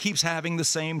 He just keeps having the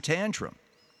same tantrum.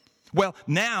 Well,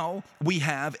 now we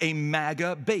have a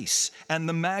MAGA base, and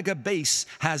the MAGA base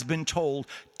has been told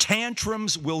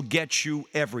tantrums will get you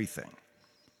everything.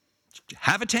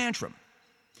 Have a tantrum.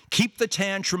 Keep the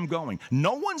tantrum going.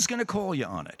 No one's going to call you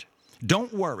on it.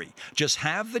 Don't worry. Just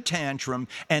have the tantrum,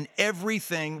 and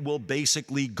everything will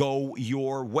basically go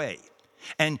your way.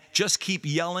 And just keep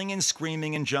yelling and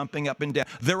screaming and jumping up and down.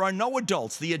 There are no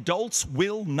adults. The adults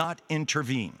will not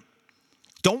intervene.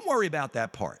 Don't worry about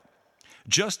that part.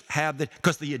 Just have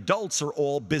because the adults are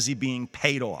all busy being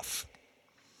paid off.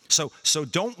 So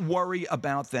don't worry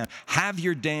about them. Have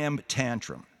your damn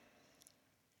tantrum.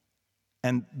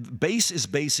 And the base is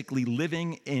basically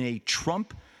living in a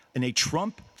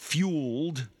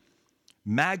Trump-fueled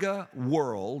MAGA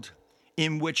world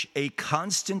in which a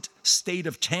constant state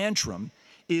of tantrum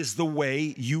is the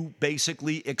way you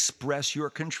basically express your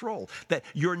control. That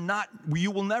you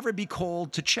will never be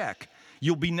called to check.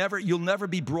 You'll never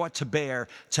be brought to bear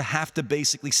to have to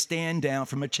basically stand down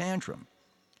from a tantrum.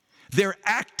 They're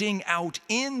acting out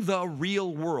in the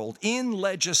real world, in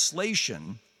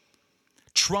legislation,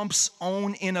 Trump's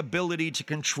own inability to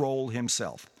control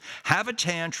himself. Have a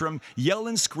tantrum, yell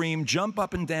and scream, jump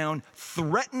up and down,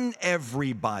 threaten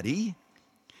everybody,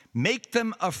 make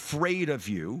them afraid of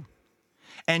you,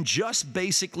 and just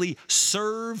basically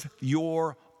serve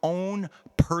your own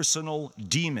personal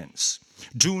demons.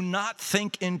 Do not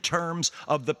think in terms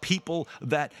of the people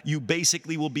that you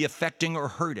basically will be affecting or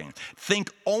hurting. Think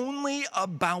only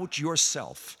about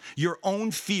yourself, your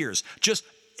own fears. Just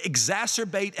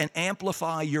exacerbate and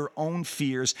amplify your own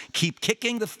fears. Keep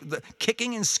kicking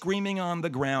and screaming on the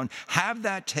ground. Have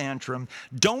that tantrum.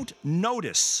 Don't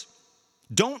notice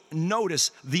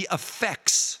the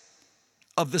effects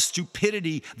of the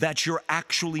stupidity that you're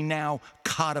actually now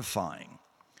codifying.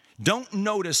 Don't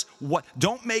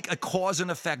make a cause and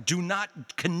effect. Do not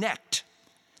connect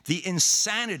the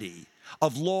insanity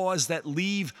of laws that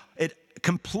leave it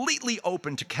completely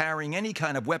open to carrying any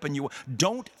kind of weapon you want.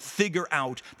 Don't figure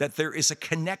out that there is a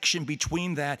connection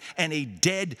between that and a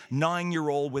dead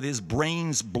 9-year-old with his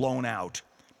brains blown out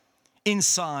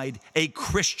inside a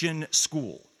Christian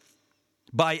school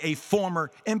by a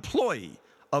former employee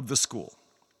of the school.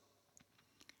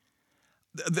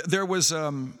 There was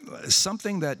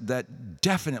something that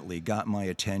definitely got my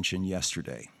attention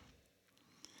yesterday,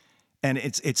 and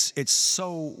it's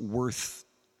so worth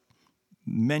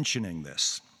mentioning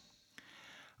this.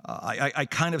 I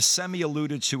kind of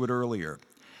semi-alluded to it earlier.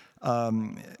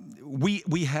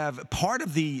 We have part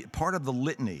of the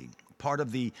litany,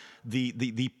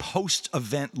 the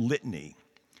post-event litany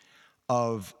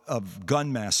of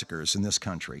gun massacres in this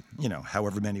country.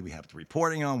 However many we have to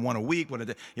reporting on, one a week, one a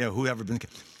day, whoever been.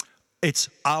 It's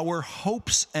our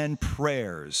hopes and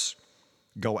prayers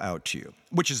go out to you,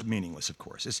 which is meaningless, of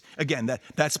course. It's, again,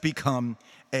 that's become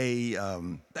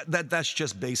that's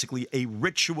just basically a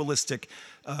ritualistic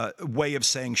way of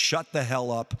saying, shut the hell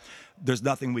up. There's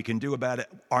nothing we can do about it.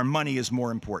 Our money is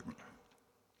more important.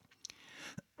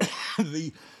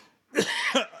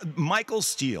 Michael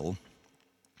Steele,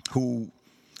 who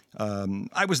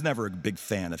I was never a big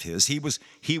fan of his. He was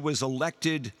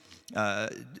elected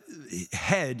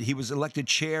he was elected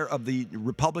chair of the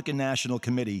Republican National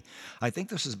Committee. I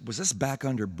think was this back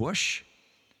under Bush?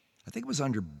 I think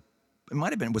it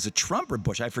might have been, was it Trump or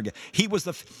Bush? I forget. He was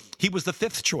the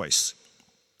fifth choice.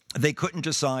 They couldn't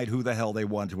decide who the hell they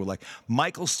wanted to elect.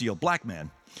 Michael Steele, black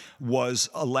man, was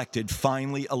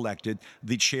finally elected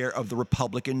the chair of the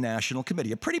Republican National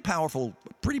Committee. A pretty powerful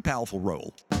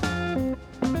role.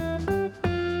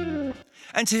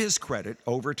 And to his credit,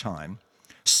 over time,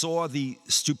 saw the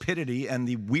stupidity and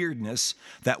the weirdness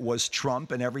that was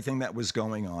Trump and everything that was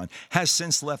going on, has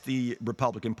since left the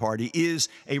Republican Party, is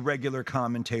a regular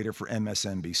commentator for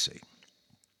MSNBC.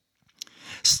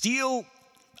 Steele,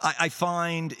 I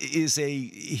find,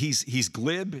 he's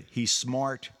glib, he's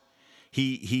smart,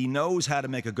 he knows how to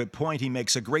make a good point, he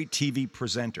makes a great TV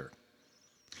presenter.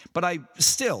 But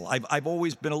I've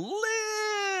always been a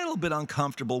little bit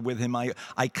uncomfortable with him. I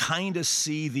kind of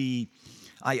see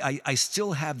I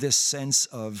still have this sense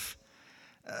of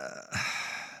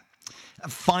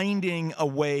finding a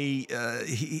way.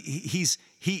 He's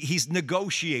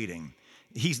negotiating.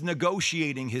 He's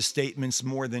negotiating his statements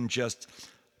more than just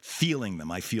feeling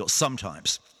them, I feel,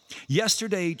 sometimes.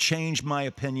 Yesterday changed my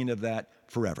opinion of that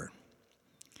forever.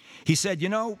 He said,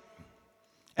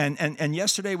 and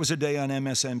yesterday was a day on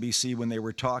MSNBC when they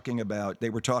were talking about,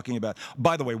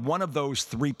 by the way, one of those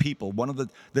three people, one of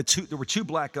the two, there were two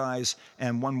black guys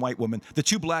and one white woman. The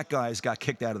two black guys got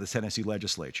kicked out of the Tennessee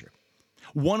legislature.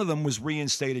 One of them was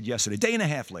reinstated yesterday, day and a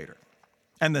half later.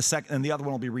 And the other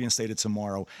one will be reinstated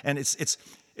tomorrow. And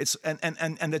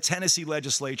and the Tennessee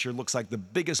legislature looks like the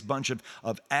biggest bunch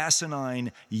of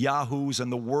asinine yahoos,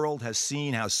 and the world has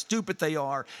seen how stupid they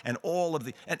are, and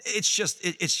it's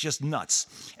just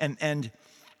nuts. And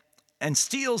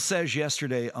Steele says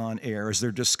yesterday on air, as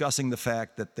they're discussing the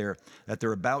fact that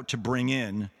they're about to bring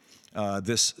in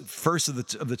this first of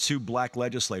the two black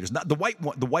legislators. Not the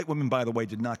white woman, by the way,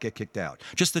 did not get kicked out.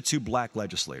 Just the two black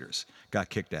legislators got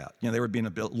kicked out. They were being a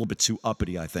little bit too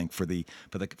uppity, I think, for the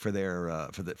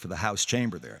House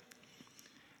chamber there.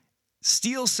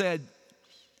 Steele said,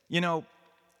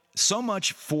 so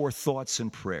much for thoughts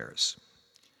and prayers.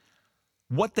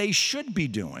 What they should be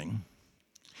doing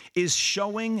is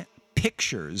showing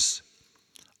pictures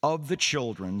of the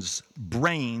children's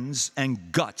brains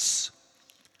and guts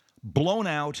blown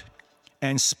out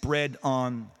and spread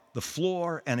on the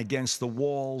floor and against the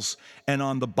walls and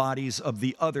on the bodies of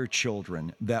the other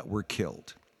children that were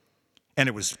killed. And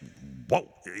it was,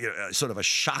 sort of a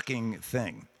shocking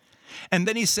thing. And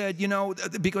then he said,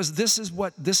 because this is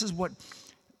what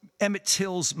Emmett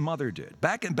Till's mother did.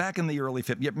 Back in the early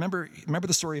 50s, remember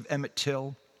the story of Emmett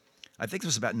Till? I think this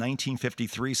was about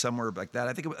 1953, somewhere like that.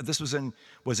 I think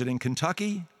was it in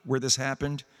Kentucky where this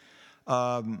happened?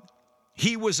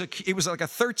 He was like a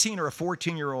 13 or a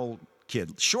 14-year-old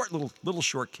kid, little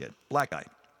short kid, black guy.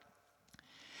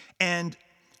 And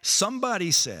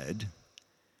somebody said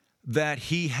that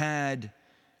he had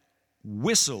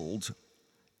whistled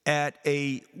at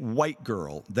a white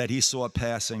girl that he saw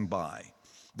passing by,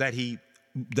 that he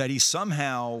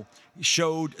somehow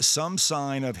showed some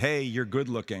sign of, hey, you're good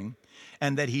looking,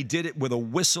 and that he did it with a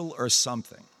whistle or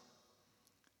something.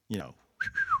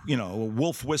 A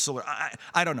wolf whistle, or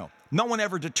I don't know. No one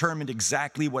ever determined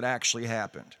exactly what actually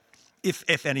happened,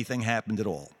 if anything happened at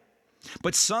all.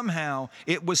 But somehow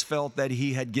it was felt that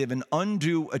he had given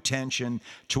undue attention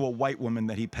to a white woman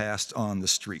that he passed on the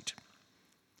street,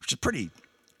 which is a pretty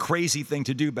crazy thing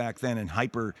to do back then in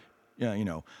hyper,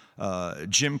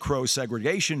 Jim Crow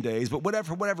segregation days. But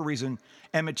for whatever reason,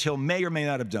 Emmett Till may or may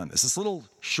not have done this. This little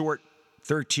short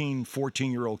 13,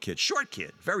 14-year-old kid, short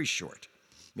kid, very short.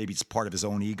 Maybe it's part of his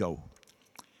own ego.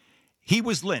 He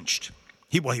was lynched.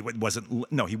 He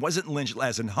wasn't lynched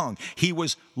as in hung. He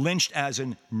was lynched as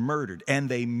in murdered. And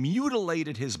they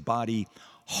mutilated his body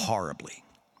horribly.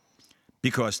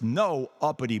 Because no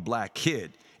uppity black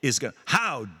kid is going,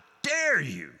 how dare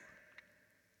you?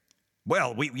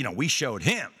 Well, we showed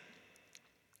him.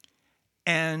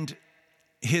 And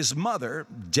his mother,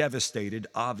 devastated,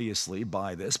 obviously,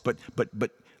 by this, but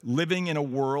living in a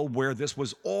world where this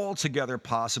was altogether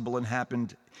possible and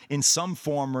happened in some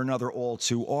form or another all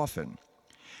too often,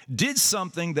 did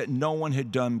something that no one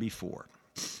had done before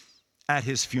at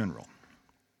his funeral.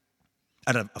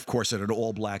 Of course, at an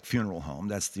all-black funeral home.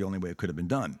 That's the only way it could have been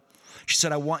done. She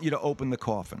said, I want you to open the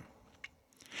coffin,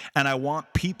 and I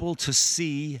want people to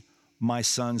see my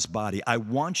son's body. I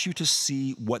want you to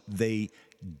see what they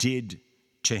did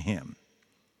to him.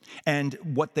 And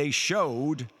what they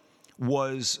showed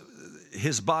was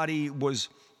his body was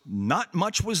not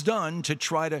much was done to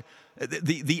try to,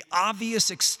 the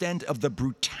obvious extent of the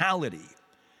brutality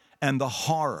and the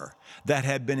horror that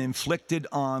had been inflicted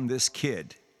on this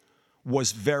kid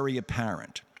was very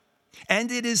apparent.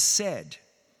 And it is said,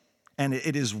 and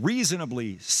it is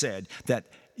reasonably said, that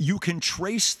you can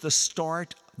trace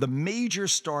the major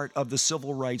start of the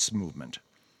civil rights movement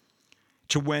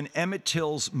to when Emmett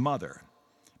Till's mother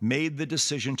made the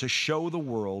decision to show the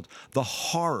world the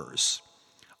horrors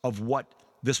of what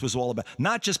this was all about.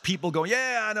 Not just people going,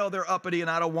 yeah, I know they're uppity and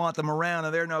I don't want them around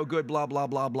and they're no good, blah, blah,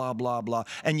 blah, blah, blah, blah.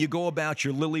 And you go about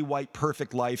your lily white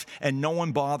perfect life and no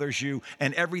one bothers you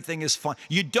and everything is fine.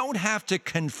 You don't have to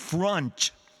confront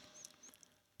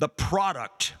the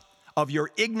product of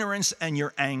your ignorance and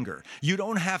your anger. You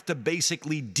don't have to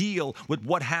basically deal with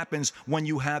what happens when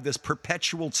you have this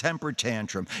perpetual temper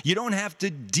tantrum. You don't have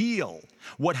to deal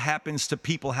what happens to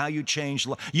people, how you change.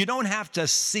 You don't have to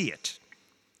see it.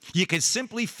 You can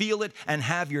simply feel it and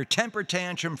have your temper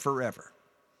tantrum forever.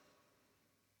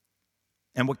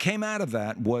 And what came out of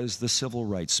that was the civil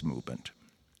rights movement.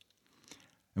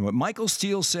 And what Michael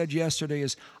Steele said yesterday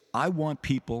is, I want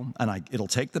people, and it'll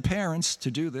take the parents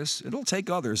to do this. It'll take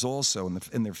others also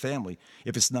in their family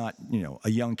if it's not, a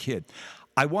young kid.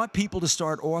 I want people to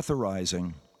start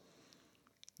authorizing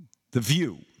the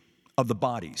view of the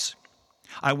bodies.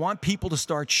 I want people to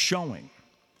start showing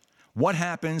what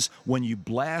happens when you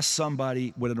blast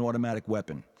somebody with an automatic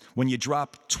weapon, when you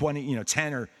drop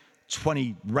 10 or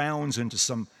 20 rounds into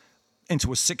a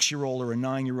 6-year-old or a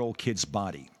 9-year-old kid's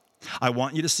body. I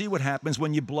want you to see what happens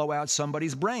when you blow out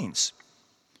somebody's brains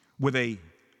with an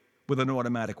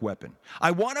automatic weapon. I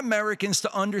want Americans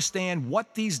to understand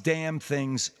what these damn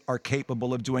things are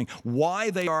capable of doing,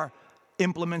 why they are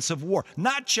implements of war.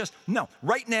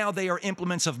 Right now they are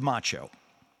implements of macho.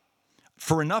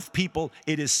 For enough people,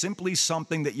 it is simply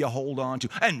something that you hold on to.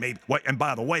 And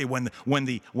by the way, when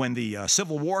the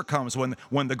Civil War comes,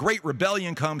 when the Great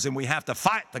Rebellion comes, and we have to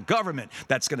fight the government,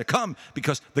 that's going to come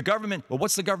because the government. Well,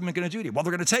 what's the government going to do to you? Well,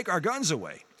 they're going to take our guns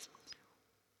away.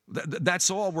 That's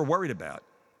all we're worried about,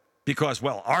 because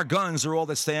our guns are all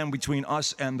that stand between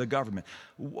us and the government.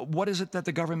 What is it that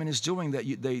the government is doing that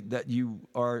you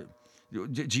are?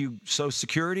 Do you Social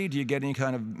Security? Do you get any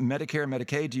kind of Medicare,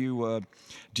 Medicaid?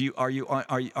 Are you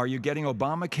getting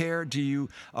Obamacare?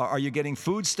 Are you getting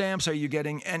food stamps? Are you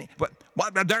getting any? But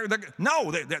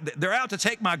they're out to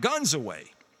take my guns away.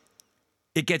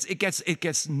 It gets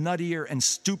nuttier and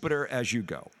stupider as you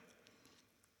go.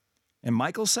 And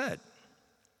Michael said,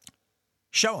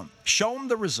 show them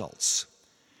the results.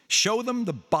 Show them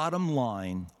the bottom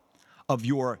line of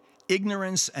your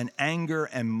ignorance and anger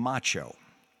and macho.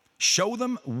 Show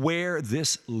them where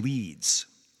this leads.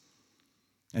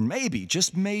 And maybe,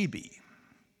 just maybe,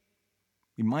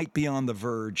 we might be on the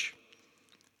verge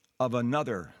of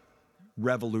another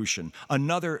revolution,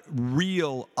 another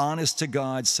real,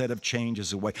 honest-to-God set of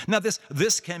changes away. Now,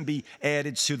 this can be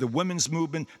added to the women's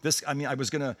movement.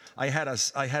 I had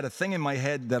a thing in my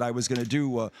head that I was going to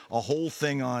do a whole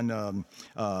thing on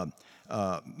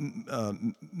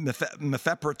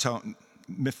mifepristone.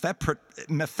 The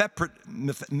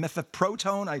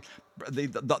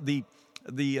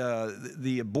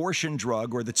abortion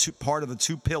drug, or part of the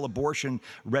 2-pill abortion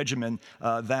regimen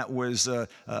that was the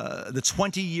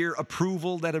 20-year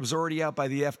approval that was already out by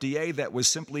the FDA that was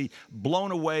simply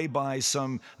blown away by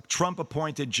some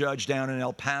Trump-appointed judge down in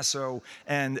El Paso,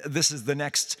 and this is the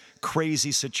next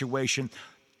crazy situation.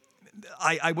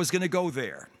 I was going to go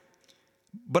there,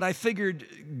 but I figured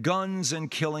guns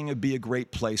and killing would be a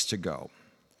great place to go.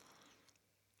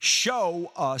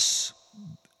 Show us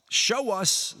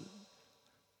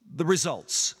the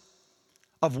results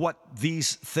of what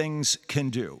these things can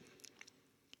do.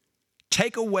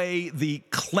 Take away the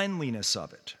cleanliness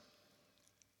of it.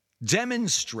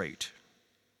 Demonstrate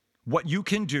what you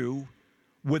can do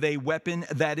with a weapon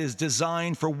that is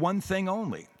designed for one thing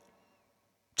only: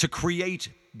 to create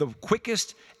the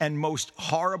quickest and most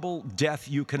horrible death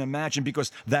you can imagine,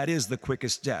 because that is the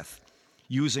quickest death.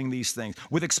 Using these things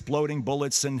with exploding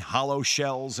bullets and hollow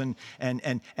shells and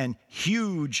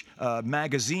huge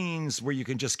magazines where you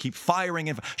can just keep firing.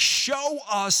 And show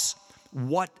us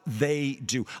what they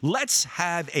do. Let's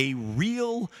have a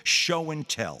real show and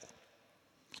tell.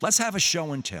 Let's have a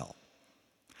show and tell.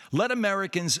 Let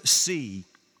Americans see,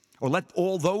 or let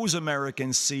all those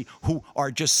Americans see who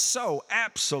are just so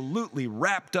absolutely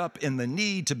wrapped up in the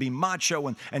need to be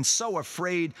macho and so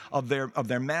afraid of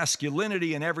their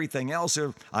masculinity and everything else,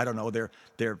 or I don't know,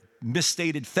 their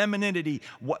misstated femininity,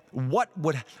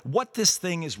 what this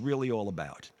thing is really all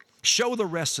about. Show the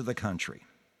rest of the country.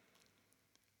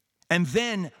 And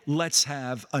then let's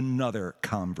have another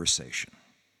conversation.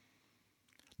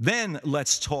 Then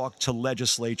let's talk to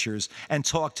legislatures and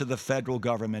talk to the federal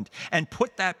government and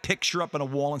put that picture up on a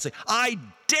wall and say, I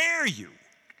dare you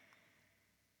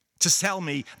to tell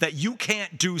me that you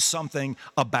can't do something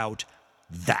about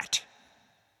that.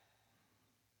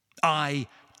 I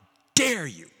dare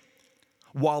you.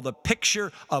 While the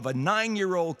picture of a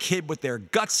 9-year-old kid with their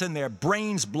guts and their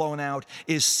brains blown out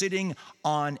is sitting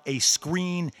on a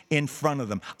screen in front of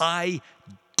them. I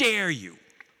dare you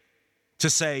to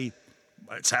say,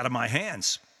 it's out of my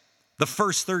hands. The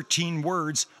first 13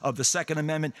 words of the Second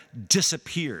Amendment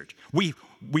disappeared. We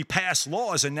pass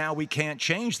laws and now we can't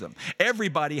change them.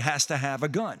 Everybody has to have a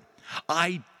gun.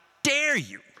 I dare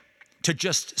you to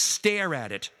just stare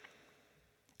at it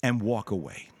and walk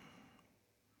away.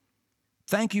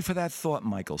 Thank you for that thought,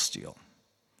 Michael Steele.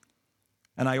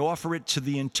 And I offer it to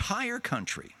the entire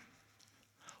country.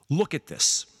 Look at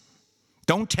this.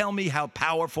 Don't tell me how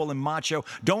powerful and macho.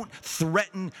 Don't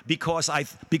threaten because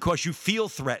you feel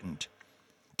threatened.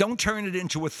 Don't turn it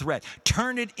into a threat.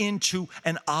 Turn it into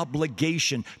an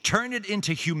obligation. Turn it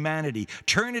into humanity.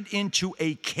 Turn it into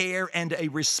a care and a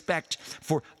respect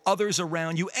for others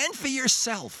around you and for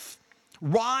yourself.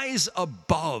 Rise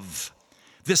above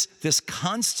this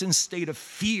constant state of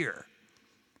fear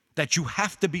that you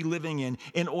have to be living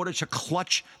in order to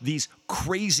clutch these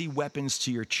crazy weapons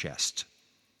to your chest.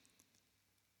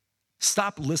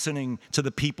 Stop listening to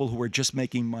the people who are just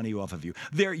making money off of you.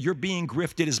 You're being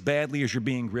grifted as badly as you're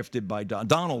being grifted by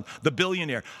Donald, the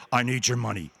billionaire. I need your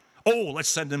money. Oh, let's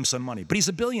send him some money. But he's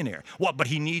a billionaire. Well, but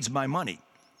he needs my money.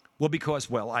 Well, because,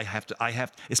 I have to,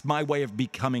 it's my way of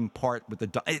becoming part with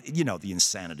the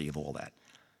insanity of all that.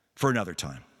 For another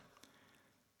time.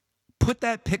 Put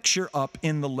that picture up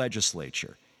in the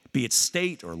legislature, be it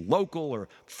state or local or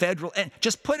federal, and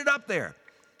just put it up there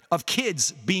of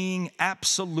kids being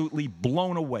absolutely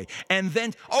blown away. And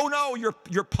then, oh no,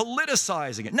 you're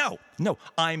politicizing it. No,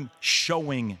 I'm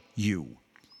showing you.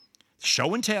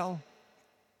 Show and tell.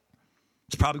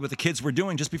 It's probably what the kids were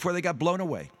doing just before they got blown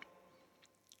away.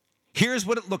 Here's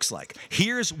what it looks like.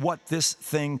 Here's what this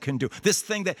thing can do. This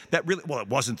thing that really, it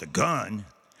wasn't the gun.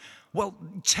 Well,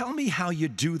 tell me how you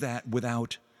do that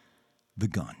without the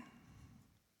gun.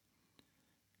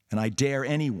 And I dare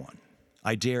anyone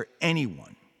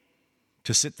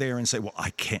to sit there and say, well,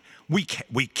 we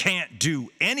can't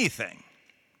do anything.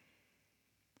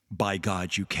 By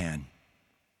God, you can.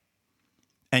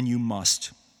 And you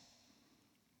must.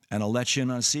 And I'll let you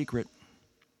in on a secret.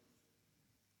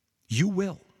 You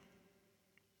will.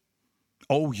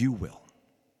 Oh, you will.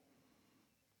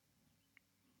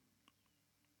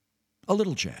 A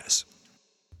little jazz.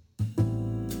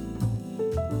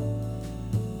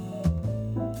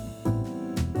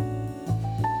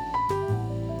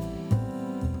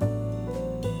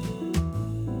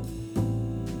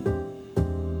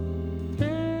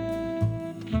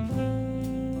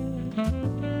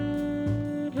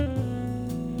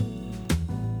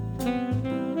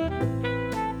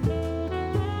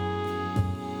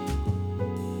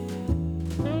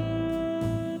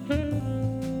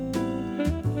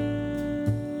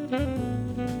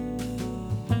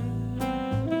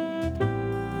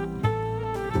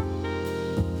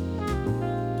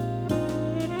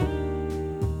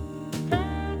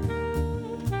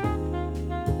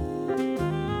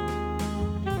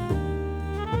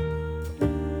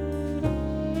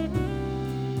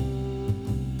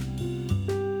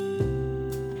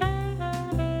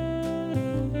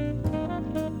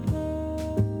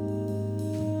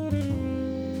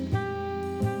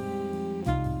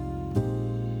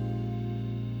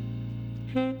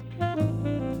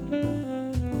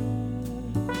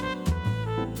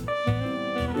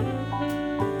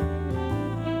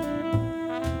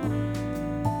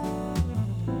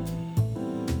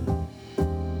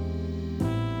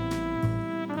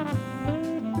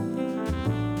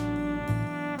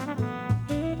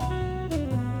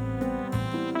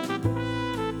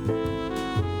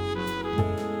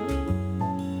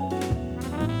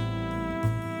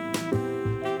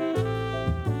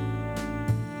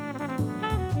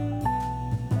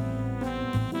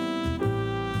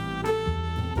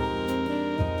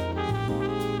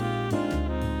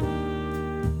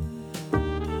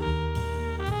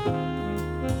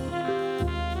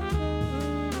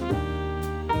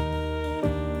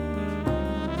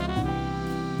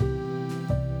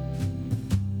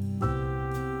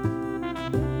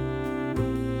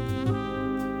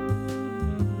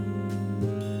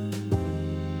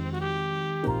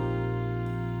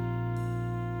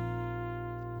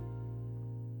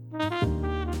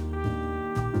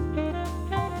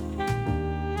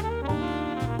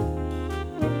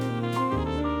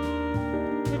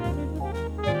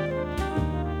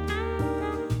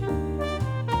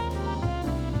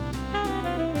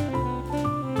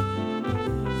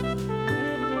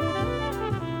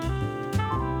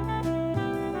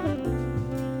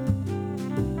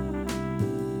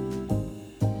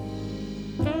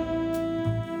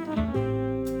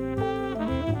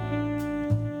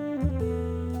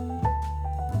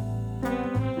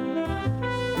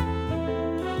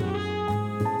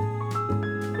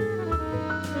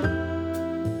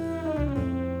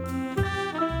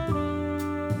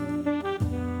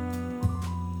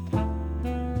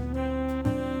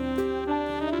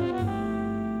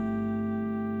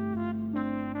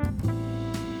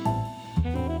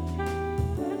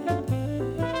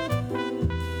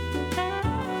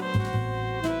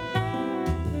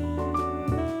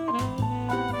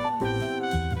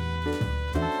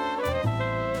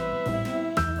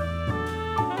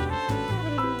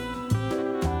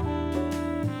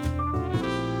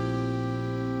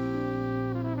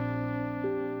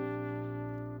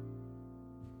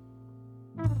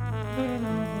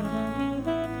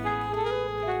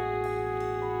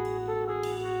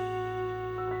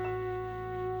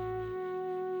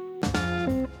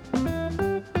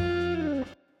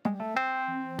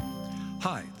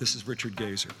 This is Richard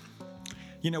Gazer.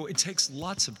 You know, it takes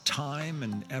lots of time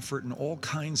and effort and all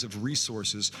kinds of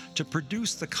resources to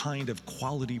produce the kind of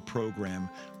quality program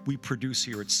we produce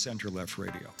here at Center Left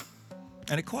Radio.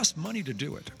 And it costs money to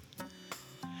do it.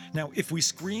 Now, if we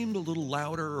screamed a little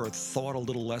louder or thought a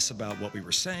little less about what we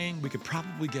were saying, we could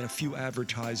probably get a few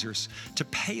advertisers to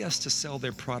pay us to sell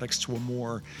their products to a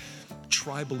more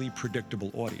tribally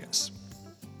predictable audience.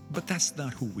 But that's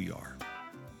not who we are,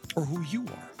 or who you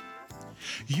are.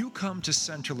 You come to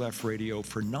Center Left Radio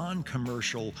for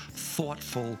non-commercial,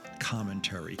 thoughtful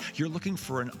commentary. You're looking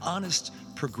for an honest,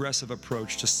 progressive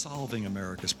approach to solving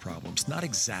America's problems, not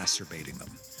exacerbating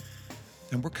them.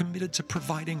 And we're committed to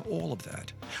providing all of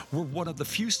that. We're one of the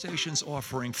few stations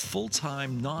offering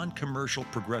full-time, non-commercial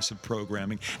progressive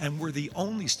programming, and we're the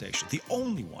only station, the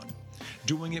only one,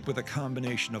 doing it with a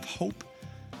combination of hope,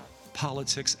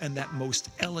 politics, and that most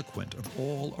eloquent of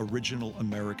all original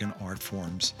American art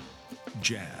forms,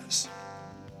 jazz.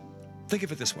 Think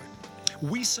of it this way.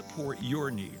 We support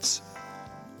your needs.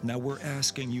 Now we're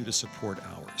asking you to support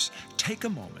ours. Take a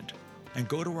moment and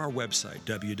go to our website,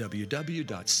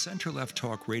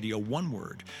 www.centerlefttalkradio, one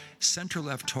word,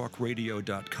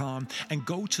 centerlefttalkradio.com, and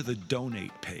go to the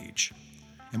donate page.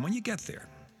 And when you get there,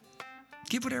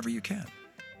 give whatever you can.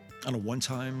 On a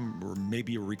one-time or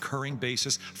maybe a recurring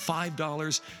basis,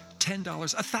 $5, $10,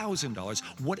 $1,000,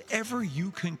 whatever you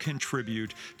can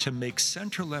contribute to make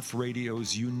Center Left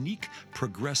Radio's unique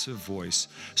progressive voice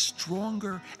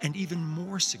stronger and even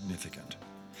more significant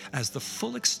as the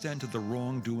full extent of the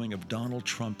wrongdoing of Donald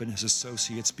Trump and his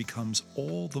associates becomes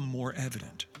all the more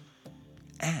evident.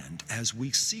 And as we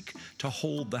seek to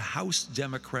hold the House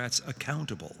Democrats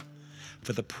accountable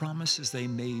for the promises they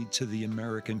made to the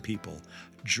American people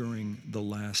during the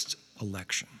last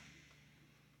election.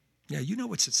 Yeah, you know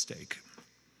what's at stake.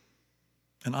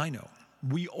 And I know,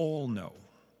 we all know,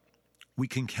 we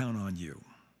can count on you.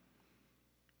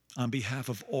 On behalf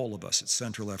of all of us at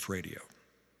Center Left Radio,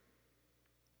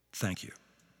 thank you.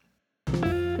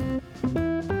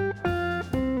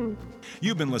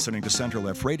 You've been listening to Center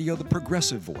Left Radio, the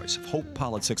progressive voice of hope,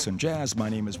 politics, and jazz. My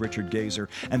name is Richard Gazer,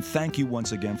 and thank you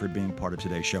once again for being part of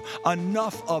today's show.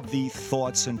 Enough of the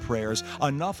thoughts and prayers,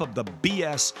 enough of the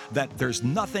BS that there's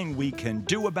nothing we can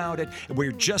do about it.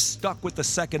 We're just stuck with the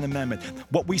Second Amendment.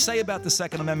 What we say about the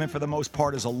Second Amendment, for the most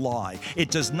part, is a lie.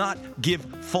 It does not give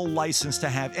full license to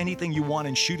have anything you want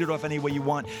and shoot it off any way you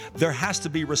want. There has to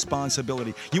be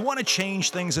responsibility. You want to change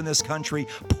things in this country?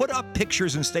 Put up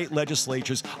pictures in state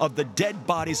legislatures of the dead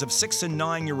bodies of 6- and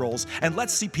 9-year-olds, and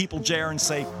let's see people dare and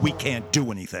say, we can't do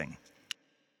anything.